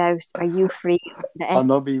story out. Are you free? I'm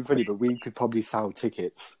not being funny, but we could probably sell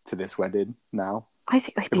tickets to this wedding now. I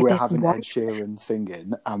think if we're having Ed Sheeran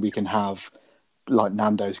singing and we can have like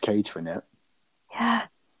Nando's catering it. Yeah.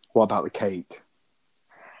 What about the cake?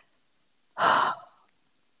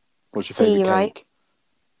 What's your favourite cake? Right?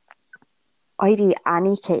 I'd eat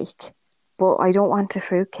any cake, but I don't want a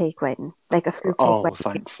fruitcake wedding. Like a fruitcake wedding. Oh,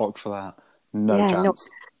 thank fuck for that. No chance. No.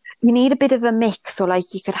 You need a bit of a mix, so like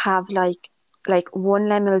you could have like one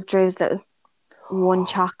lemon drizzle, one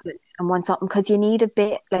chocolate, and one something, because you need a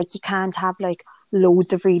bit, like you can't have like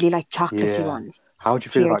loads of really like chocolatey ones. How do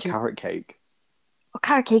you feel about carrot cake? Oh,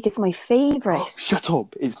 carrot cake is my favourite. Oh, shut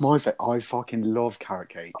up! It's my favourite. I fucking love carrot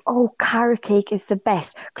cake. Oh, carrot cake is the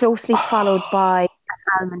best. Closely followed by an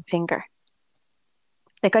almond finger.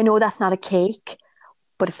 Like, I know that's not a cake,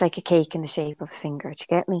 but it's like a cake in the shape of a finger. Do you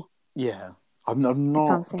get me? Yeah. I'm not...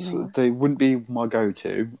 They wouldn't be my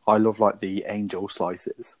go-to. I love, like, the angel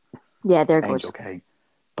slices. Yeah, they're good. Angel cake.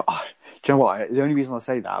 But, do you know what? The only reason I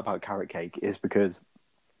say that about carrot cake is because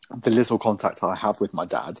the little contact I have with my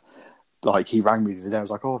dad, like, he rang me the other day. I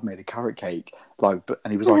was like, oh, I've made a carrot cake. Like,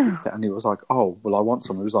 and he was like, oh, well, I want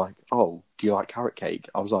some. He was like, oh, do you like carrot cake?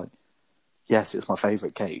 I was like, yes, it's my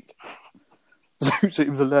favourite cake. So it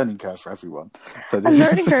was a learning curve for everyone. So a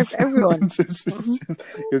learning curve for everyone. He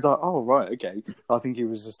was like, oh, right, okay. I think he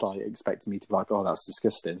was just like expecting me to be like, oh, that's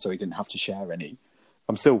disgusting. So he didn't have to share any.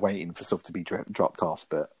 I'm still waiting for stuff to be dropped off,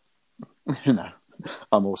 but, you know,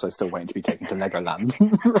 I'm also still waiting to be taken to Legoland.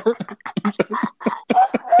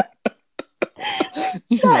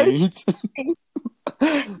 You know how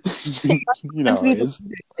it is.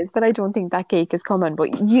 But I don't think that cake is coming. But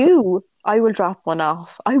I will drop one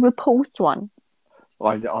off. I will post one.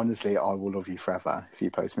 Honestly, I will love you forever if you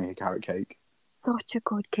post me a carrot cake. Such a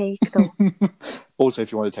good cake, though. Also,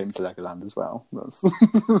 if you want to take me to Legoland as well.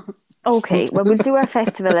 Okay, well, we'll do our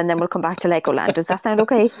festival and then we'll come back to Legoland. Does that sound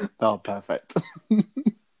okay? Oh, perfect.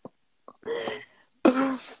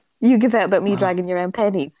 You give out about me dragging you around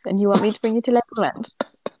pennies and you want me to bring you to Legoland?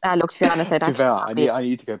 Look, to be honest, I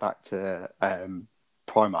need to go back to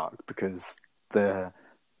Primark because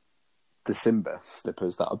the Simba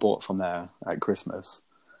slippers that I bought from there at Christmas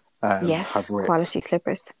have ripped. Quality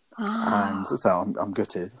slippers. And so I'm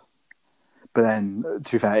gutted. But then,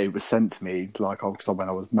 to be fair, it was sent to me like when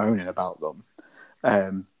I was moaning about them.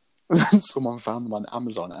 Someone found them on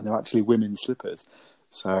Amazon and they're actually women's slippers.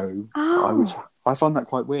 So I find that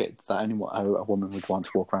quite weird that a woman would want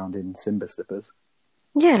to walk around in Simba slippers.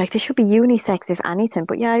 Yeah, like they should be unisex if anything,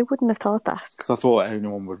 but yeah, I wouldn't have thought that. Because I thought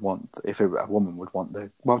anyone would want, a woman would want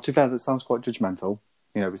well, to be fair, that sounds quite judgmental.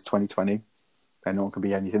 You know, it's 2020. Anyone can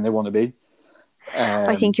be anything they want to be.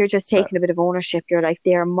 I think you're just taking a bit of ownership. You're like,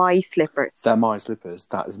 they're my slippers. They're my slippers.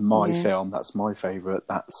 That is my film. That's my favourite.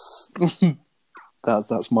 That's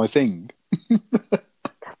my thing. Do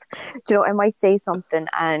you know, I might say something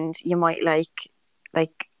and you might like,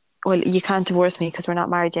 well, you can't divorce me because we're not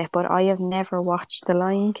married yet, but I have never watched The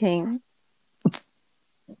Lion King.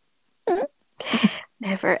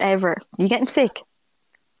 Never, ever. You getting sick?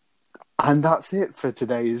 And that's it for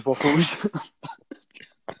today's Waffles.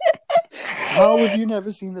 How have you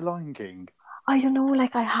never seen The Lion King? I don't know,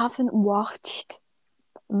 like I haven't watched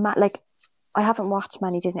many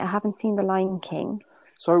Disney. I haven't seen The Lion King.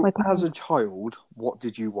 So as a child, what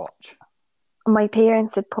did you watch? My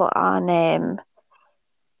parents had put on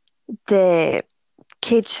the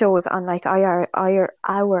kids shows on like our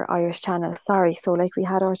Irish channel. Sorry, so like we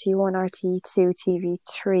had RT1, RT2,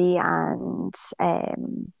 TV3, and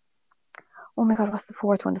oh my god, what's the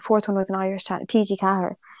fourth one? The fourth one was an Irish channel, TG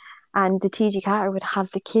Carr, and the TG Carr would have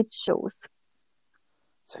the kids shows.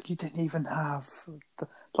 So you didn't even have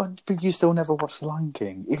but you still never watched The Lion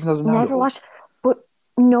King, even as an adult. Never watched, but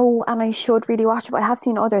no, and I should really watch it. But I have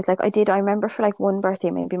seen others. Like I remember for like one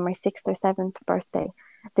birthday, maybe my 6th or 7th birthday.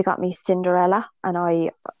 they got me Cinderella,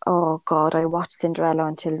 and oh God, I watched Cinderella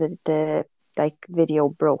until the like video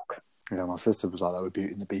broke. Yeah, my sister was like that with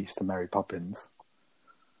Beauty and the Beast and Mary Poppins.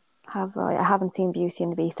 Have I? I haven't seen Beauty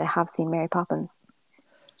and the Beast. I have seen Mary Poppins.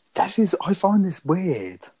 I find this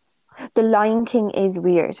weird. The Lion King is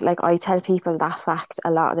weird. Like, I tell people that fact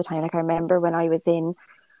a lot of the time. Like, I remember when I was in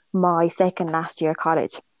my second last year of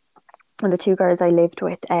college, and the two girls I lived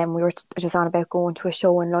with, we were just on about going to a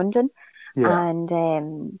show in London, Yeah.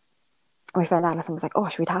 and my friend Alison was like, "Oh,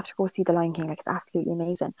 we'd have to go see the Lion King. Like, it's absolutely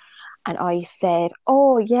amazing." And I said,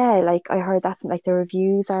 "Oh yeah, like I heard that's like the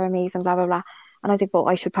reviews are amazing, blah blah blah." And I was like, "Well,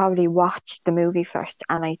 I should probably watch the movie first."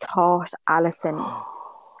 And I thought Alison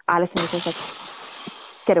was just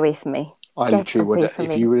like, "Get away from me! I Get literally would away have, from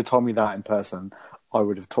if me!" you would have told me that in person, I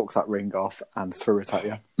would have took that ring off and threw it at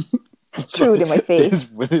you. Threw it in my face.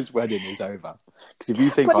 This wedding is over. Because if you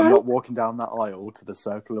think But I'm I- not walking down that aisle to the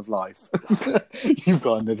circle of life, you've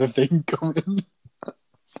got another thing coming.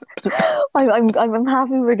 I'm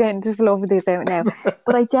happy we're getting to flow this out now.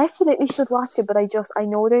 But I definitely should watch it. But I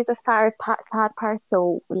know there's a sad part,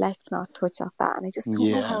 so let's not touch off that. And I just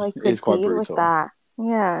don't know how I It's could quite deal with brutal. that.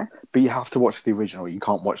 Yeah. But you have to watch the original. You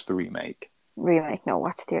can't watch the remake. Remake, no,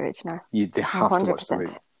 watch the original. You have to watch the 100%.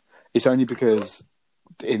 remake. It's only because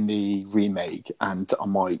in the remake, and I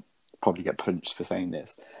might probably get punched for saying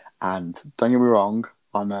this, and don't get me wrong,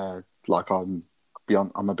 I'm a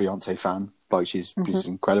Beyonce fan. Like, she's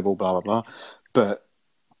incredible, blah blah blah. But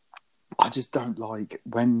I just don't like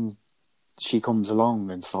when she comes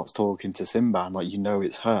along and starts talking to Simba, and like, you know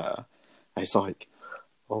it's her. It's like,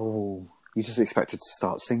 oh, you just expect her to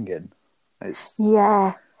start singing.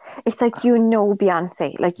 Yeah. It's like,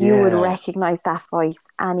 Beyonce. Like, you would recognise that voice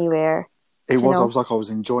anywhere. It was. know? I was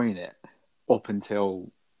enjoying it up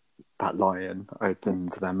until that lion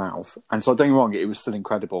opened their mouth. And so don't get me wrong, it was still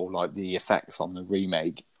incredible. Like, the effects on the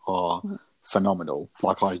remake are phenomenal.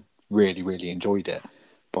 Like, I really, really enjoyed it.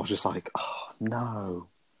 But I was just like, oh, no.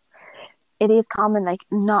 It is common, like,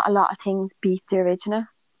 not a lot of things beat the original.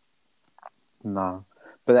 No.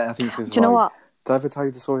 But then I think it's Do you know what? Did I ever tell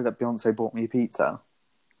you the story that Beyonce bought me a pizza?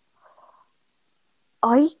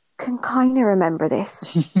 I can kind of remember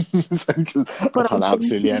this. I tell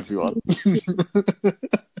absolutely everyone.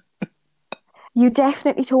 You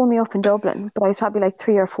definitely told me up in Dublin, but I was probably like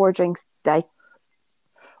 3 or 4 drinks, like.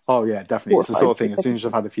 Oh yeah, definitely. It's the sort of thing. As soon as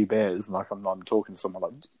I've had a few beers, and like I'm talking to someone,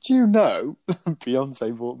 like, do you know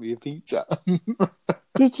Beyonce bought me a pizza?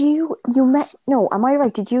 Did you met? No, am I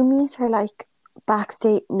right? Did you meet her like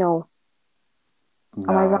backstage? No. Am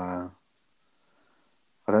I right?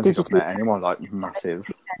 I don't think I've met anyone like massive.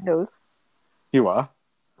 Nando's. You are?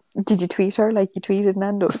 Did you tweet her like you tweeted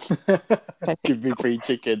Nando's? Give me free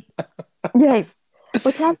chicken. Yes.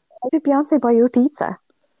 But how did Beyonce buy you a pizza?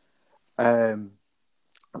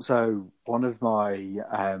 So one of my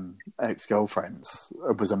ex-girlfriends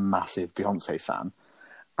was a massive Beyonce fan,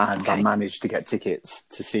 and I managed to get tickets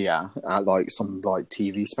to see her at like some like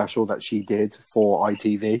TV special that she did for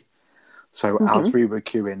ITV. So as we were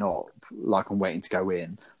queuing up, like I'm waiting to go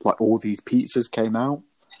in, like all these pizzas came out,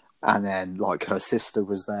 and then like her sister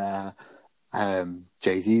was there,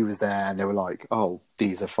 Jay-Z was there, and they were like, "Oh,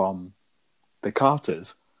 these are from the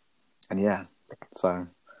Carters," and yeah, so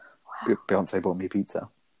Beyonce bought me pizza.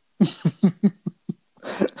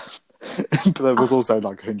 But there was also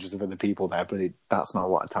like hundreds of other people there, but that's not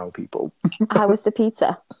what I tell people. How was the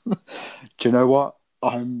pizza? Do you know what?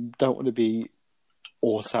 I don't want to be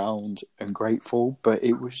or sound ungrateful, but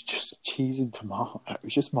it was just cheese and tomato. It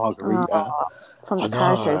was just margarita. From the I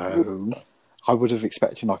Carters. know. I would have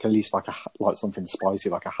expected like at least like something spicy,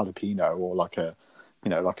 like a jalapeno or like a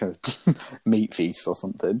meat feast or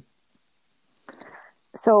something.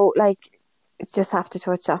 So, like, just have to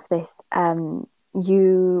touch off this.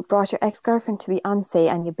 You brought your ex-girlfriend to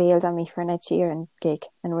Beyonce and you bailed on me for an Ed Sheeran gig,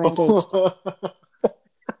 and we're engaged.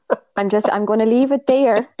 I'm going to leave it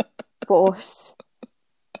there, but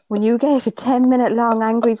when you get a 10-minute long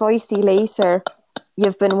angry voicey later,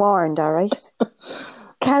 you've been warned, all right?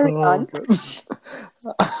 Carry on.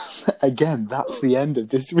 Again, that's the end of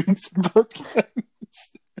this week's podcast.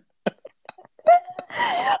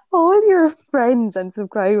 All your friends and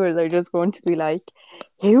subscribers are just going to be like,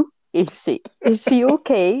 who is she? Is she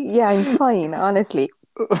okay? Yeah, I'm fine, honestly.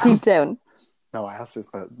 Deep down. No, I ask this,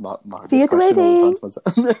 but my See you at the question all wedding. the time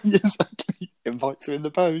to myself. Exactly. Invite her in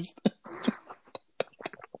the post.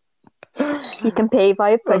 You can pay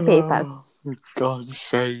by PayPal. For God's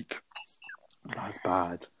sake. That's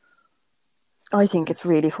bad. I think it's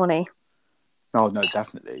really funny. Oh no,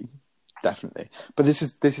 definitely. But this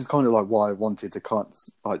is kind of like why I wanted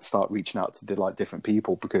to start reaching out to like different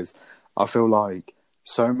people, because I feel like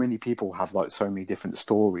so many people have like so many different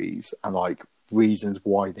stories and like reasons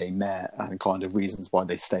why they met and kind of reasons why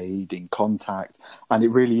they stayed in contact. And it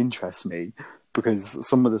really interests me because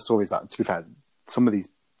some of the stories that, to be fair, some of these,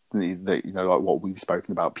 you know, like what we've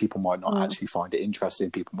spoken about, people might not actually find it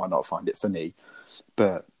interesting, people might not find it funny,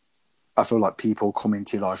 but I feel like people come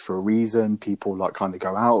into your life for a reason, people like kind of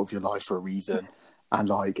go out of your life for a reason, and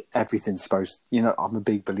like everything's supposed, you know, I'm a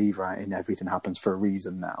big believer in everything happens for a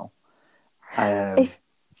reason now.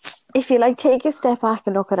 If you like take a step back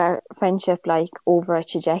and look at our friendship like over a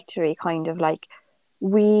trajectory, kind of like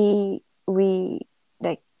we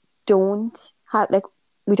like don't have like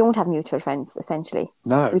we don't have mutual friends essentially.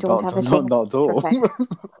 No, we don't have a single not at all.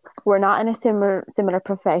 We're not in a similar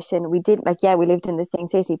profession. We didn't like we lived in the same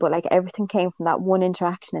city, but like everything came from that one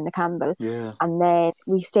interaction in the Campbell. Yeah. And then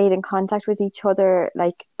we stayed in contact with each other.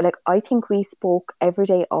 Like I think we spoke every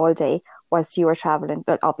day, all day, whilst you were traveling.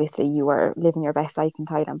 But obviously you were living your best life in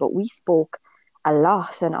Thailand. But we spoke a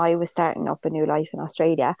lot, and I was starting up a new life in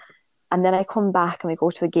Australia. And then I come back and we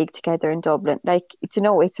go to a gig together in Dublin. Like, you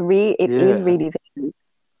know, it is really.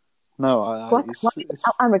 No, and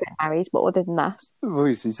we're getting married, but other than that,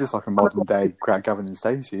 it's just like a modern day Gavin and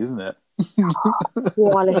Stacey, isn't it?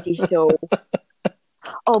 Quality show.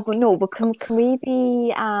 Oh, but can we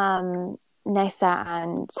be Nessa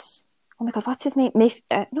and oh my god, what's his name?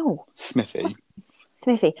 Smithy.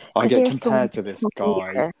 Smithy. I get compared to this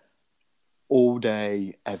guy all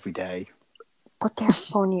day, every day. But they're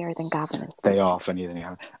funnier than Gavin and Stacey. They are funnier than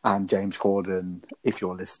Gavin. And James Corden, if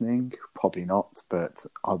you're listening, probably not, but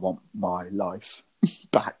I want my life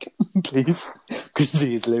back, please, because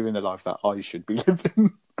he is living the life that I should be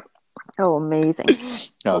living. Oh, amazing.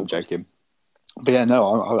 No, I'm joking. But yeah,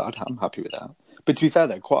 no, I'm happy with that. But to be fair,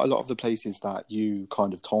 though, quite a lot of the places that you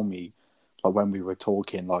kind of told me, like when we were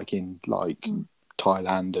talking, like in like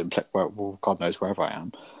Thailand and well, God knows wherever I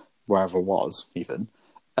am, wherever it was even,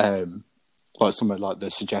 like some of like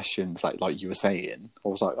the suggestions, like you were saying, I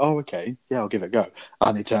was like, oh, okay, yeah, I'll give it a go.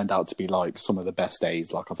 And it turned out to be like some of the best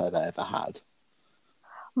days like I've ever had.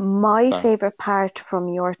 My favourite part from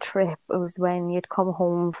your trip was when you'd come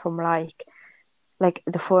home from like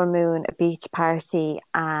the full moon, a beach party,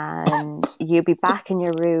 and you'd be back in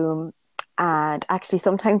your room. And actually,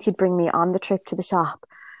 sometimes you'd bring me on the trip to the shop,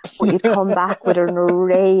 but you'd come back with an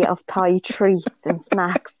array of Thai treats and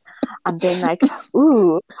snacks. And then like,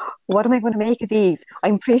 ooh, what am I going to make of these?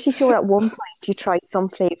 I'm pretty sure at one point you tried some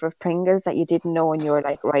flavour of Pringles that you didn't know, and you were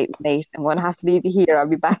like, right, mate, I'm going to have to leave you here. I'll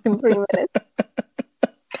be back in 3 minutes.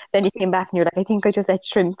 Then you came back and you're like, I think I just ate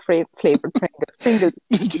shrimp flavoured Pringles.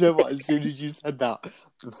 Do you know what? As soon as you said that,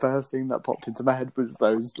 the first thing that popped into my head was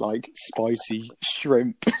those like spicy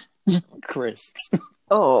shrimp crisps.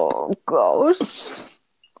 Oh, God.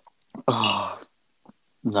 Oh,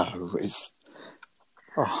 no,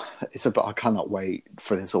 I cannot wait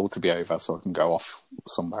for this all to be over so I can go off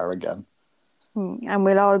somewhere again. And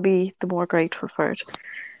we'll all be the more grateful for it.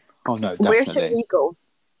 Oh, no, definitely. Where should we go?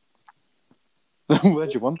 Where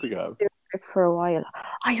do you want to go? For a while.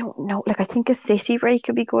 I don't know. Like, I think a city break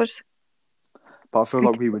could be good. But I feel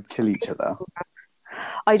like we would kill each other.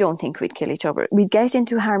 I don't think we'd kill each other. We'd get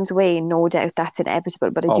into harm's way, no doubt. That's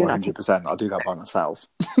inevitable. But I do not 100%. I'll do that by myself.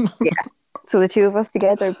 Yeah. So the two of us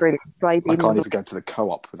together, brilliant. I can't even go to the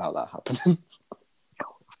co-op without that happening.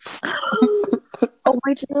 Oh,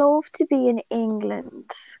 I'd love to be in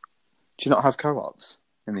England. Do you not have co-ops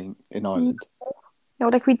in Ireland? No,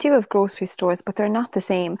 like we do have grocery stores, but they're not the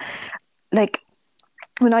same. Like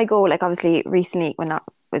when I go, like obviously recently, when that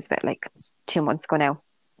was about like 2 months ago now,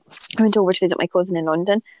 I went over to visit my cousin in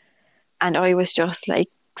London, and I was just like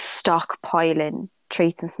stockpiling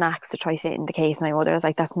treats and snacks to try to fit in the case. And my mother was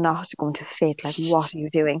like, that's not going to fit. Like, what are you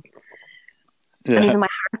doing? Yeah. And even my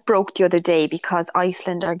heart broke the other day because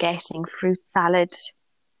Iceland are getting fruit salad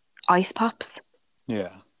ice pops.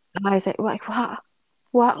 Yeah. And I was like, what?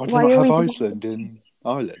 Why do you not have Iceland in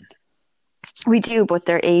Ireland? We do, but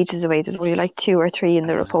they're ages away. There's only like 2 or 3 in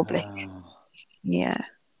the Republic. Yeah.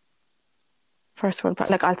 First world.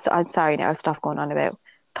 Like, I'm sorry now. I'll stop going on about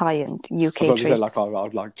Thai and UK treats. Say, like,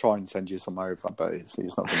 I'd like try and send you some over, but it's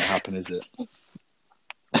not going to happen, is it?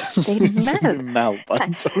 They melt.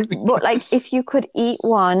 But like, if you could eat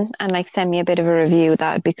one and like send me a bit of a review,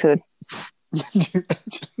 that'd be cool.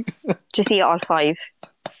 Just eat all 5.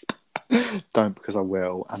 Don't, because I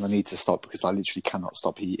will, and I need to stop because I literally cannot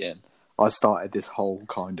stop eating. I started this whole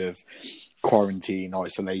kind of quarantine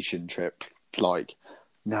isolation trip, like,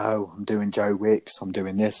 no, I'm doing Joe Wicks, I'm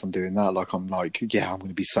doing this, I'm doing that. Like, I'm like, yeah, I'm going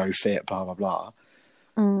to be so fit, blah, blah, blah.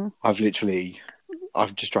 I've literally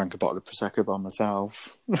I've just drank a bottle of Prosecco by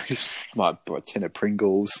myself. Might have bought a tin of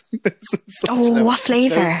Pringles. What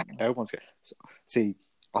flavour? No one's going. See,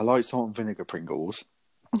 I like salt and vinegar Pringles.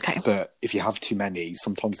 Okay. But if you have too many,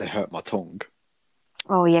 sometimes they hurt my tongue.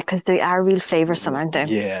 Oh yeah, because they are real flavoursome, aren't they?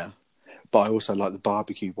 Yeah. But I also like the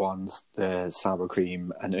barbecue ones, the sour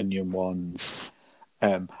cream and onion ones.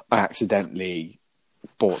 I accidentally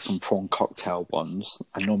bought some prawn cocktail ones,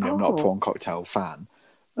 and normally I'm not a prawn cocktail fan,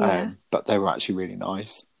 but they were actually really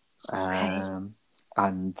nice. And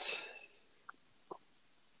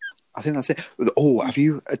I think that's it. Oh,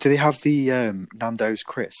 do they have the Nando's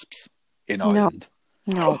crisps in Ireland?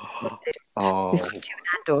 No. Oh, We've got 2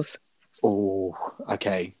 Nando's. Oh,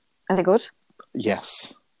 okay. Are they good?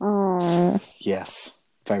 Yes. Yes.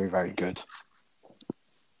 Very, very good.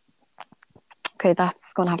 Okay,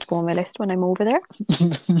 that's going to have to go on my list when I'm over there.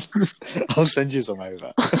 I'll send you some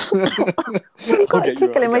over. Got a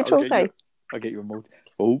tickle in my throat. I'll get you a multi.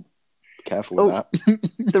 Oh, careful with that.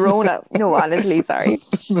 The Rona. No, honestly, sorry.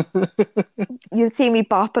 You'll see me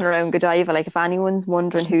bopping around Godiva. Like, if anyone's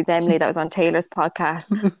wondering who's Emily that was on Taylor's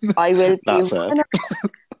podcast, I will be. That's it.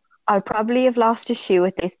 I'll probably have lost a shoe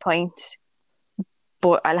at this point,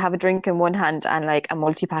 but I'll have a drink in one hand and like a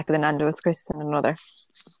multi-pack of the Nando's crisps in another.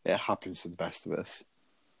 It happens to the best of us.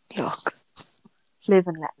 Look, live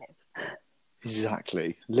and let live.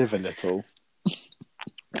 Exactly. Live a little.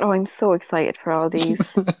 Oh, I'm so excited for all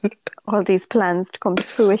these plans to come to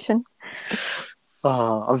fruition.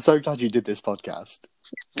 Oh, I'm so glad you did this podcast.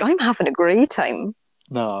 I'm having a great time.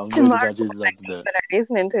 No, I'm Tomorrow, really glad you decided to do it. when they're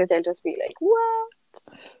listening to it, they'll just be like, what?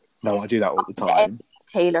 No, I do that all the time.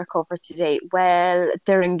 Taylor cover today. Well,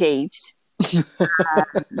 they're engaged.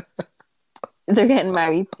 They're getting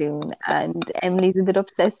married soon, and Emily's a bit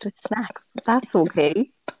obsessed with snacks. That's okay.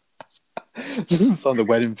 It's on the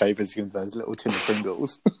wedding favours, you can those little tin of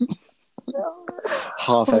Pringles.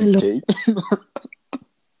 Half empty.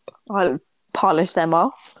 I'll polish them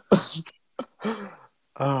off.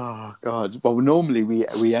 Oh God! Well, normally we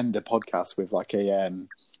end the podcast with like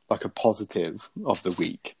a positive of the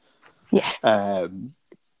week. Yes.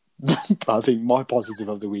 But I think my positive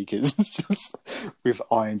of the week is just we've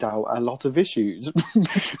ironed out a lot of issues.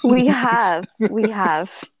 we have,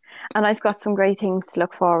 and I've got some great things to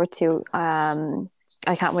look forward to.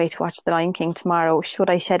 I can't wait to watch The Lion King tomorrow.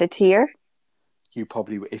 Should I shed a tear? You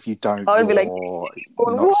probably, if you don't, I'll be like,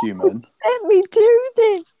 not human. Let me do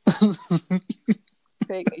this.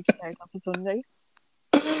 Great way to start off a Sunday.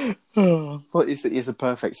 Well, it's a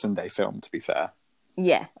perfect Sunday film, to be fair.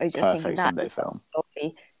 Yeah, I was just perfect thinking Sunday that film.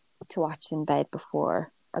 Lovely to watch in bed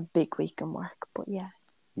before a big week in work. But yeah.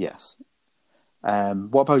 Yes.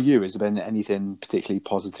 What about you? Has there been anything particularly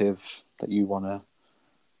positive that you want to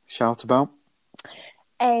shout about?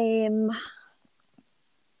 Anything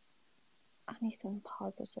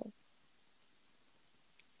positive?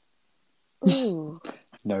 Ooh.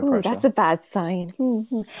 No pressure. That's a bad sign.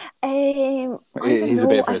 It is a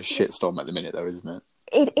bit of a shitstorm at the minute, though, isn't it?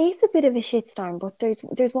 It is a bit of a shitstorm, but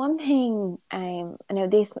there's one thing. I know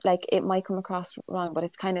this, like, it might come across wrong, but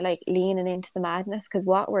it's kind of like leaning into the madness, because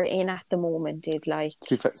what we're in at the moment is like.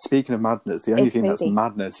 Speaking of madness, the only thing crazy. that's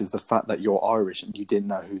madness is the fact that you're Irish and you didn't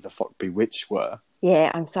know who the fuck Bewitched were.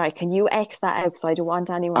 Yeah, I'm sorry. Can you X that out? Because I don't want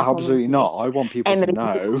anyone. Absolutely not. I want people to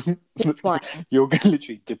know. You're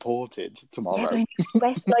literally deported tomorrow. Yeah,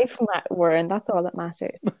 best life from that we're in. That's all that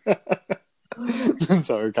matters.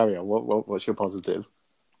 Sorry, carry on. What's your positive?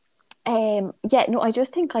 Yeah, no, I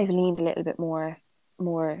just think I've leaned a little bit more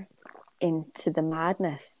into the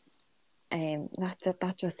madness.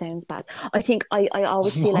 That just sounds bad. I think I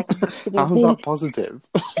always feel like I have to be. How's that positive?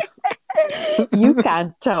 You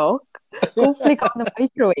can't talk. Go flick on the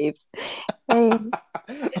microwave.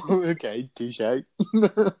 Okay, touche.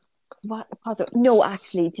 What positive? No,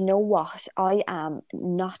 actually, do you know what? I am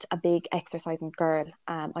not a big exercising girl.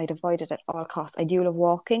 I'd avoid it at all costs. I do love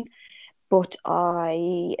walking, but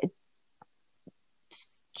I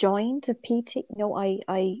joined a PT. No,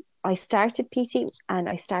 I started PT and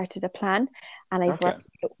I started a plan, and I've worked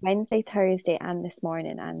Wednesday, Thursday, and this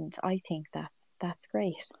morning, and I think that's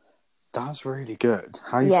great. That's really good.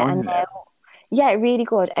 How are you finding it? Yeah, really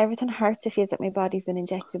good. Everything hurts. It feels like my body's been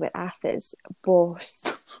injected with acid,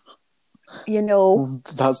 but you know, well,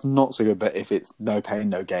 that's not so good. But if it's no pain,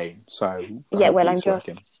 no gain. So yeah, well, I'm just.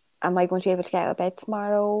 Working. Am I going to be able to get out of bed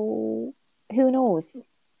tomorrow? Who knows?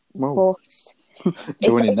 Well,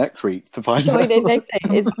 join in next week to find out. Join in next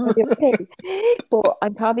week. It's okay. But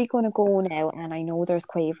I'm probably going to go now, and I know there's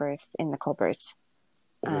quavers in the cupboard.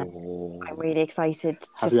 I'm really excited.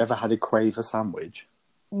 Have you ever had a quaver sandwich?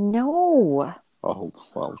 No. Oh,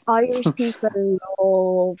 well. Irish people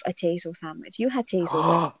love a tato sandwich. You had tatos,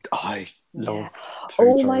 right? I love Yeah.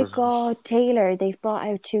 Oh my potatoes. God, Taylor, they've brought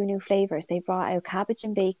out two new flavors. They brought out cabbage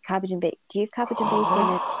and bacon. Do you have cabbage and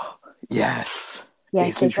bacon? Yes. Yes,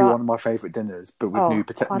 It's they literally brought, one of my favourite dinners, but with oh, not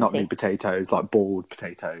new quality. potatoes, like boiled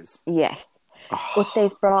potatoes. Yes. But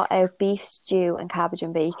they've brought out beef stew and cabbage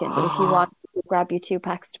and bacon. But if you want, we'll grab you 2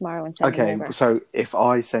 packs tomorrow and send them Okay, over. so if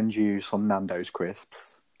I send you some Nando's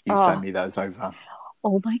crisps, you send Oh, me those over.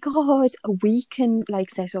 oh my God. We can like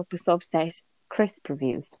set up a subset crisp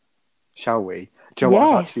reviews. Shall we? Do you know what?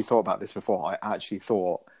 I've actually Yes. thought about this before. I actually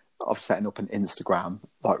thought of setting up an Instagram,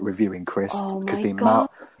 like reviewing crisps, Oh because my the God.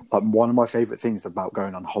 amount, like one of my favourite things about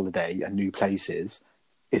going on holiday and new places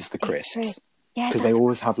is the It's crisps, crisp. Yeah, because they that's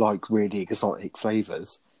always have like really exotic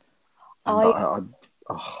flavours. And I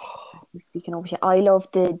speaking of shit, I love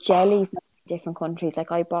the jellies in different countries.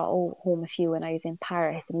 Like I brought home a few when I was in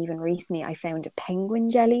Paris, and even recently I found a penguin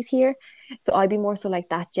jellies here. So I'd be more so like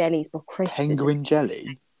that jellies, but crisps is penguin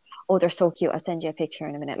jelly. oh, they're so cute. I'll send you a picture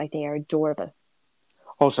in a minute. Like they are adorable.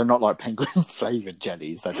 Also, not like penguin flavoured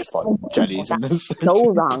jellies. They're just like Oh my God, jellies in that's the sense.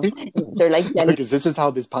 so wrong. They're like jellies. Because this is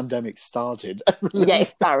how this pandemic started.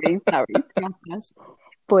 Yes, sorry, scrap that.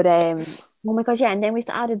 But oh my God, yeah. And then we used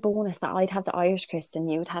to add a bonus that I'd have the Irish crisp and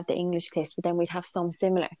you'd have the English crisp, but then we'd have some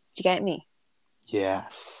similar. Do you get me?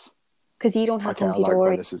 Yes. Because you don't have Okay, I hunky like where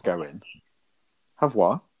dory, this is going. Have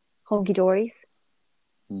what? hunky dories.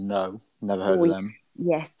 No, never heard Oh, of them.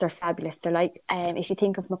 yes, they're fabulous. They're like, if you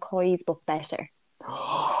think of McCoy's, but better.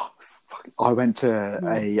 I went to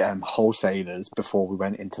Mm. a wholesalers before we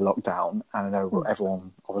went into lockdown, and I know Mm.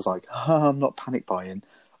 everyone. I was like, I'm not panic buying.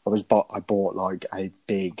 I bought like a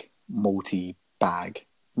big multi bag,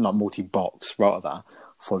 not multi box rather,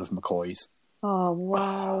 full of McCoys. Oh, I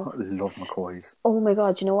wow. love McCoys. Oh my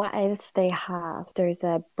God, you know what else they have? There's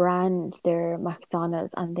a brand, they're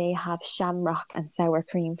McDonald's, and they have shamrock and sour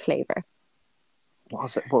cream flavor.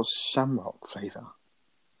 What's it? What's shamrock flavour?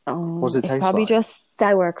 What does it It's taste probably like? just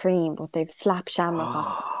sour cream, but they've slapped shamrock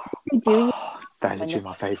on. They do, They're when literally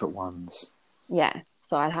my favourite ones. yeah.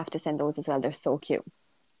 So I'll have to send those as well. They're so cute.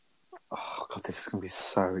 Oh God, this is gonna be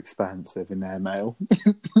so expensive in airmail.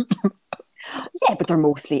 Yeah, but they're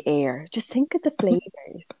mostly air. Just think of the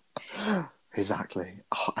flavors. Exactly.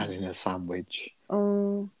 Oh, and in a sandwich.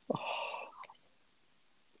 Um,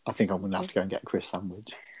 I think I'm gonna have to go and get a crisp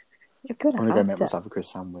sandwich. you're gonna I'm gonna go have make to. myself a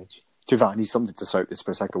crisp sandwich. To be fair, I need something to soak this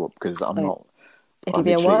prosecco up because I'm Like, not. I it'll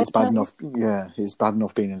be a literally, while. it's bad enough. Yeah, it's bad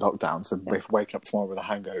enough being in lockdown. So if waking up tomorrow with a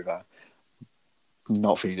hangover,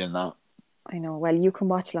 not feeling that. I know. Well, you can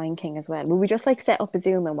watch Lion King as well. Will we just like set up a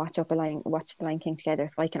Zoom and watch the Lion King together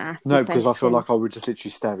so I can ask you No, because I feel questions? like I would just literally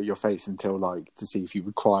stare at your face until like to see if you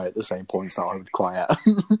would cry at the same points that I would cry at.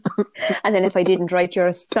 And then if I didn't write, you're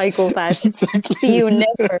a psychopath. Exactly. See you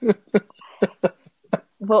never.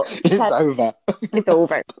 But It's over. it's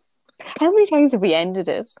over. How many times have we ended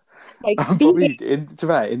it? Like, Probably in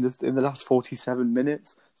the last 47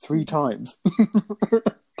 minutes, 3 times. the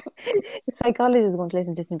psychologist is going to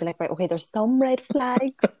listen to this and be like, right, okay, there's some red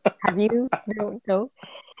flags. Have you? No.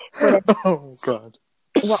 But Oh God.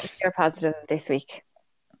 what was your positive this week?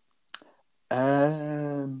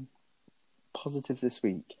 Positive this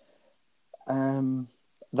week.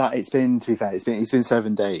 That it's been, to be fair, it's been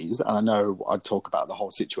 7 days, and I know I talk about the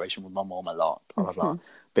whole situation with my mom a lot, blah blah blah.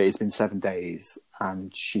 But it's been 7 days,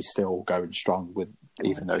 and she's still going strong with,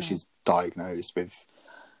 even though she's diagnosed with,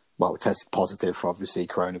 well, tested positive for obviously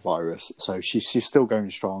coronavirus. So she's still going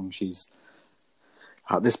strong. She's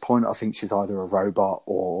at this point, I think she's either a robot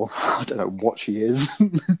or I don't know what she is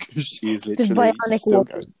because she is literally bionic still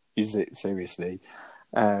woman. going. Is it seriously?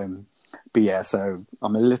 But yeah, so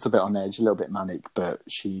I'm a little bit on edge, a little bit manic, but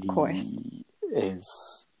she Of course.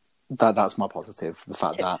 is that's my positive. The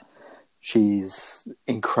fact that she's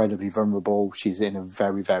incredibly vulnerable. She's in a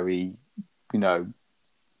very, very, you know,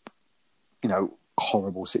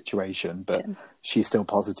 horrible situation, but she's still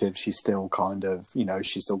positive. She's still kind of,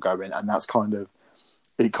 she's still going, and that's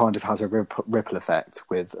it kind of has a ripple effect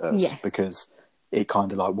with us because it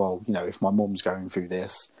kind of like, well, if my mum's going through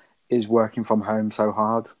this, is working from home so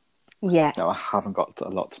hard? Yeah. I haven't got a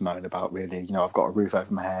lot to moan about really. I've got a roof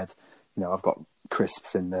over my head. I've got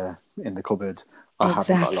crisps in the cupboard. I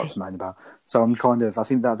haven't got a lot to moan about. So I'm I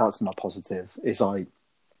think that's my positive. Is like,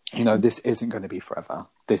 this isn't going to be forever.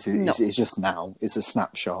 This is it's just now. It's a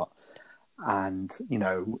snapshot, and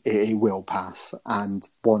it will pass. And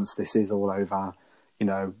once this is all over,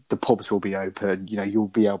 the pubs will be open. You'll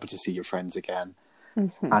be able to see your friends again.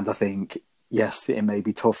 Mm-hmm. And I think, yes, it may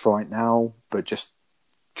be tough right now, but just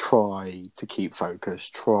try to keep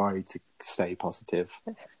focused, try to stay positive.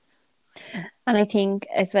 And I think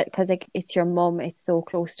as well, because like it's your mum, it's so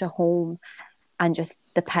close to home, and just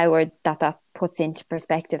the power that puts into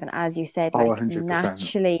perspective. And as you said, like 100%.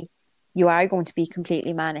 naturally you are going to be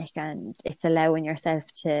completely manic, and it's allowing yourself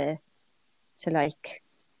to like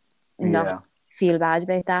not feel bad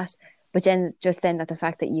about that. But then that the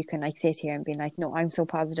fact that you can like sit here and be like, no, I'm so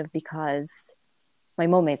positive because my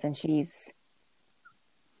mum is, and she's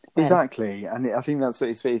exactly. And I think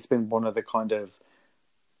it's been one of the kind of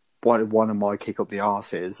one of my kick up the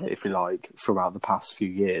arses, if you like, throughout the past few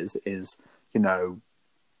years is, you know,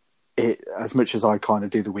 it, as much as I kind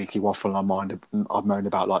of do the weekly waffle, I moan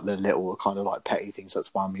about like the little kind of like petty things that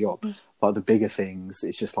wound me up. Like the bigger things,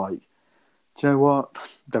 it's just like, do you know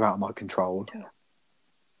what? They're out of my control. Yeah.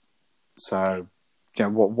 So, you know,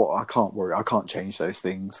 what I can't worry. I can't change those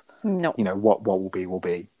things. No. You know, what will be, will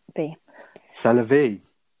be. C'est la vie.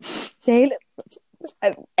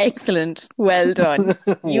 Excellent. Well done.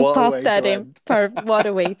 You popped that in. What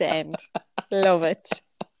a way to end. Love it.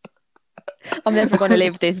 I'm never going to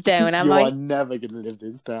live this down, am I? You are never going to live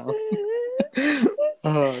this down.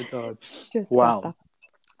 Oh, God. Wow.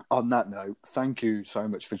 On that note, thank you so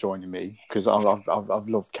much for joining me, because I've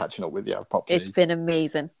loved catching up with you properly. It's been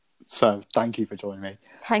amazing. So thank you for joining me.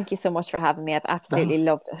 Thank you so much for having me. I've absolutely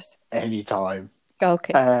loved it. Anytime.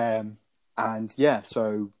 Okay. And yeah,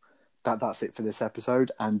 so that's it for this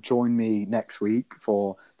episode. And join me next week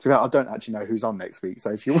for. I don't actually know who's on next week, so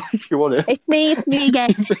if you want to, it's me again.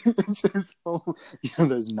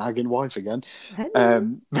 There's nagging wife again. I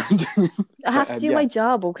have to do my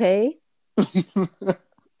job, okay?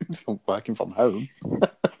 It's working from home.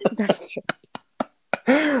 That's true.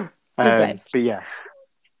 But yes,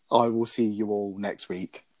 I will see you all next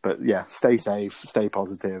week. But yeah, stay safe, stay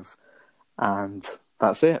positive, and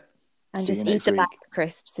that's it. And just eat the bag of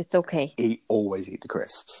crisps. It's okay. Always eat the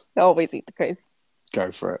crisps. Always eat the crisps. Go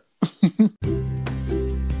for it.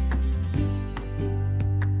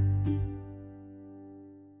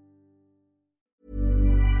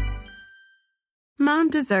 Mom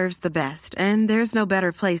deserves the best, and there's no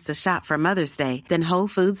better place to shop for Mother's Day than Whole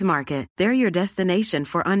Foods Market. They're your destination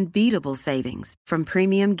for unbeatable savings, from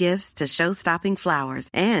premium gifts to show-stopping flowers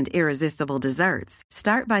and irresistible desserts.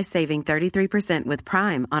 Start by saving 33% with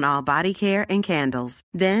Prime on all body care and candles.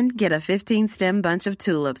 Then get a 15-stem bunch of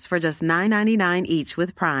tulips for just $9.99 each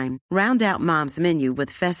with Prime. Round out Mom's menu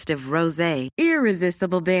with festive rosé,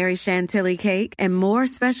 irresistible berry chantilly cake, and more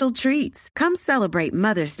special treats. Come celebrate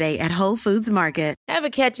Mother's Day at Whole Foods Market. Ever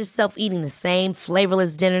catch yourself eating the same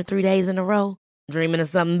flavorless dinner 3 days in a row? Dreaming of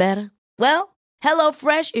something better? Well,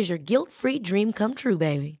 HelloFresh is your guilt-free dream come true,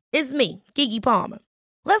 baby. It's me, Keke Palmer.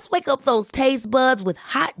 Let's wake up those taste buds with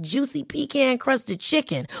hot, juicy pecan-crusted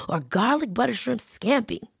chicken or garlic butter shrimp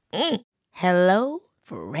scampi.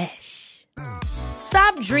 HelloFresh.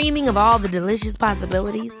 Stop dreaming of all the delicious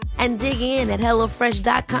possibilities and dig in at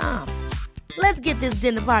HelloFresh.com. Let's get this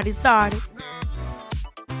dinner party started.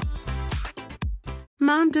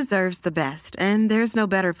 Mom deserves the best, and there's no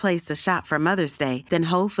better place to shop for Mother's Day than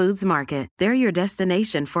Whole Foods Market. They're your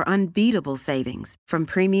destination for unbeatable savings, from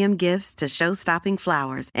premium gifts to show-stopping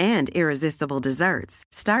flowers and irresistible desserts.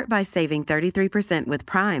 Start by saving 33% with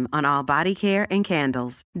Prime on all body care and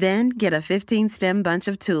candles. Then get a 15-stem bunch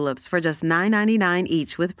of tulips for just $9.99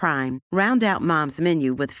 each with Prime. Round out Mom's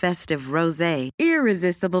menu with festive rosé,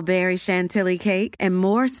 irresistible berry chantilly cake, and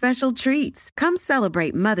more special treats. Come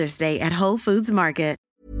celebrate Mother's Day at Whole Foods Market.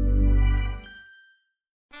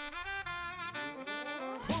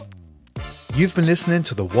 You've been listening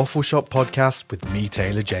to the Waffle Shop podcast with me,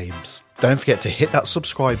 Taylor James. Don't forget to hit that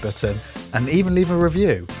subscribe button and even leave a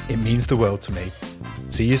review. It means the world to me.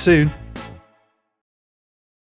 See you soon.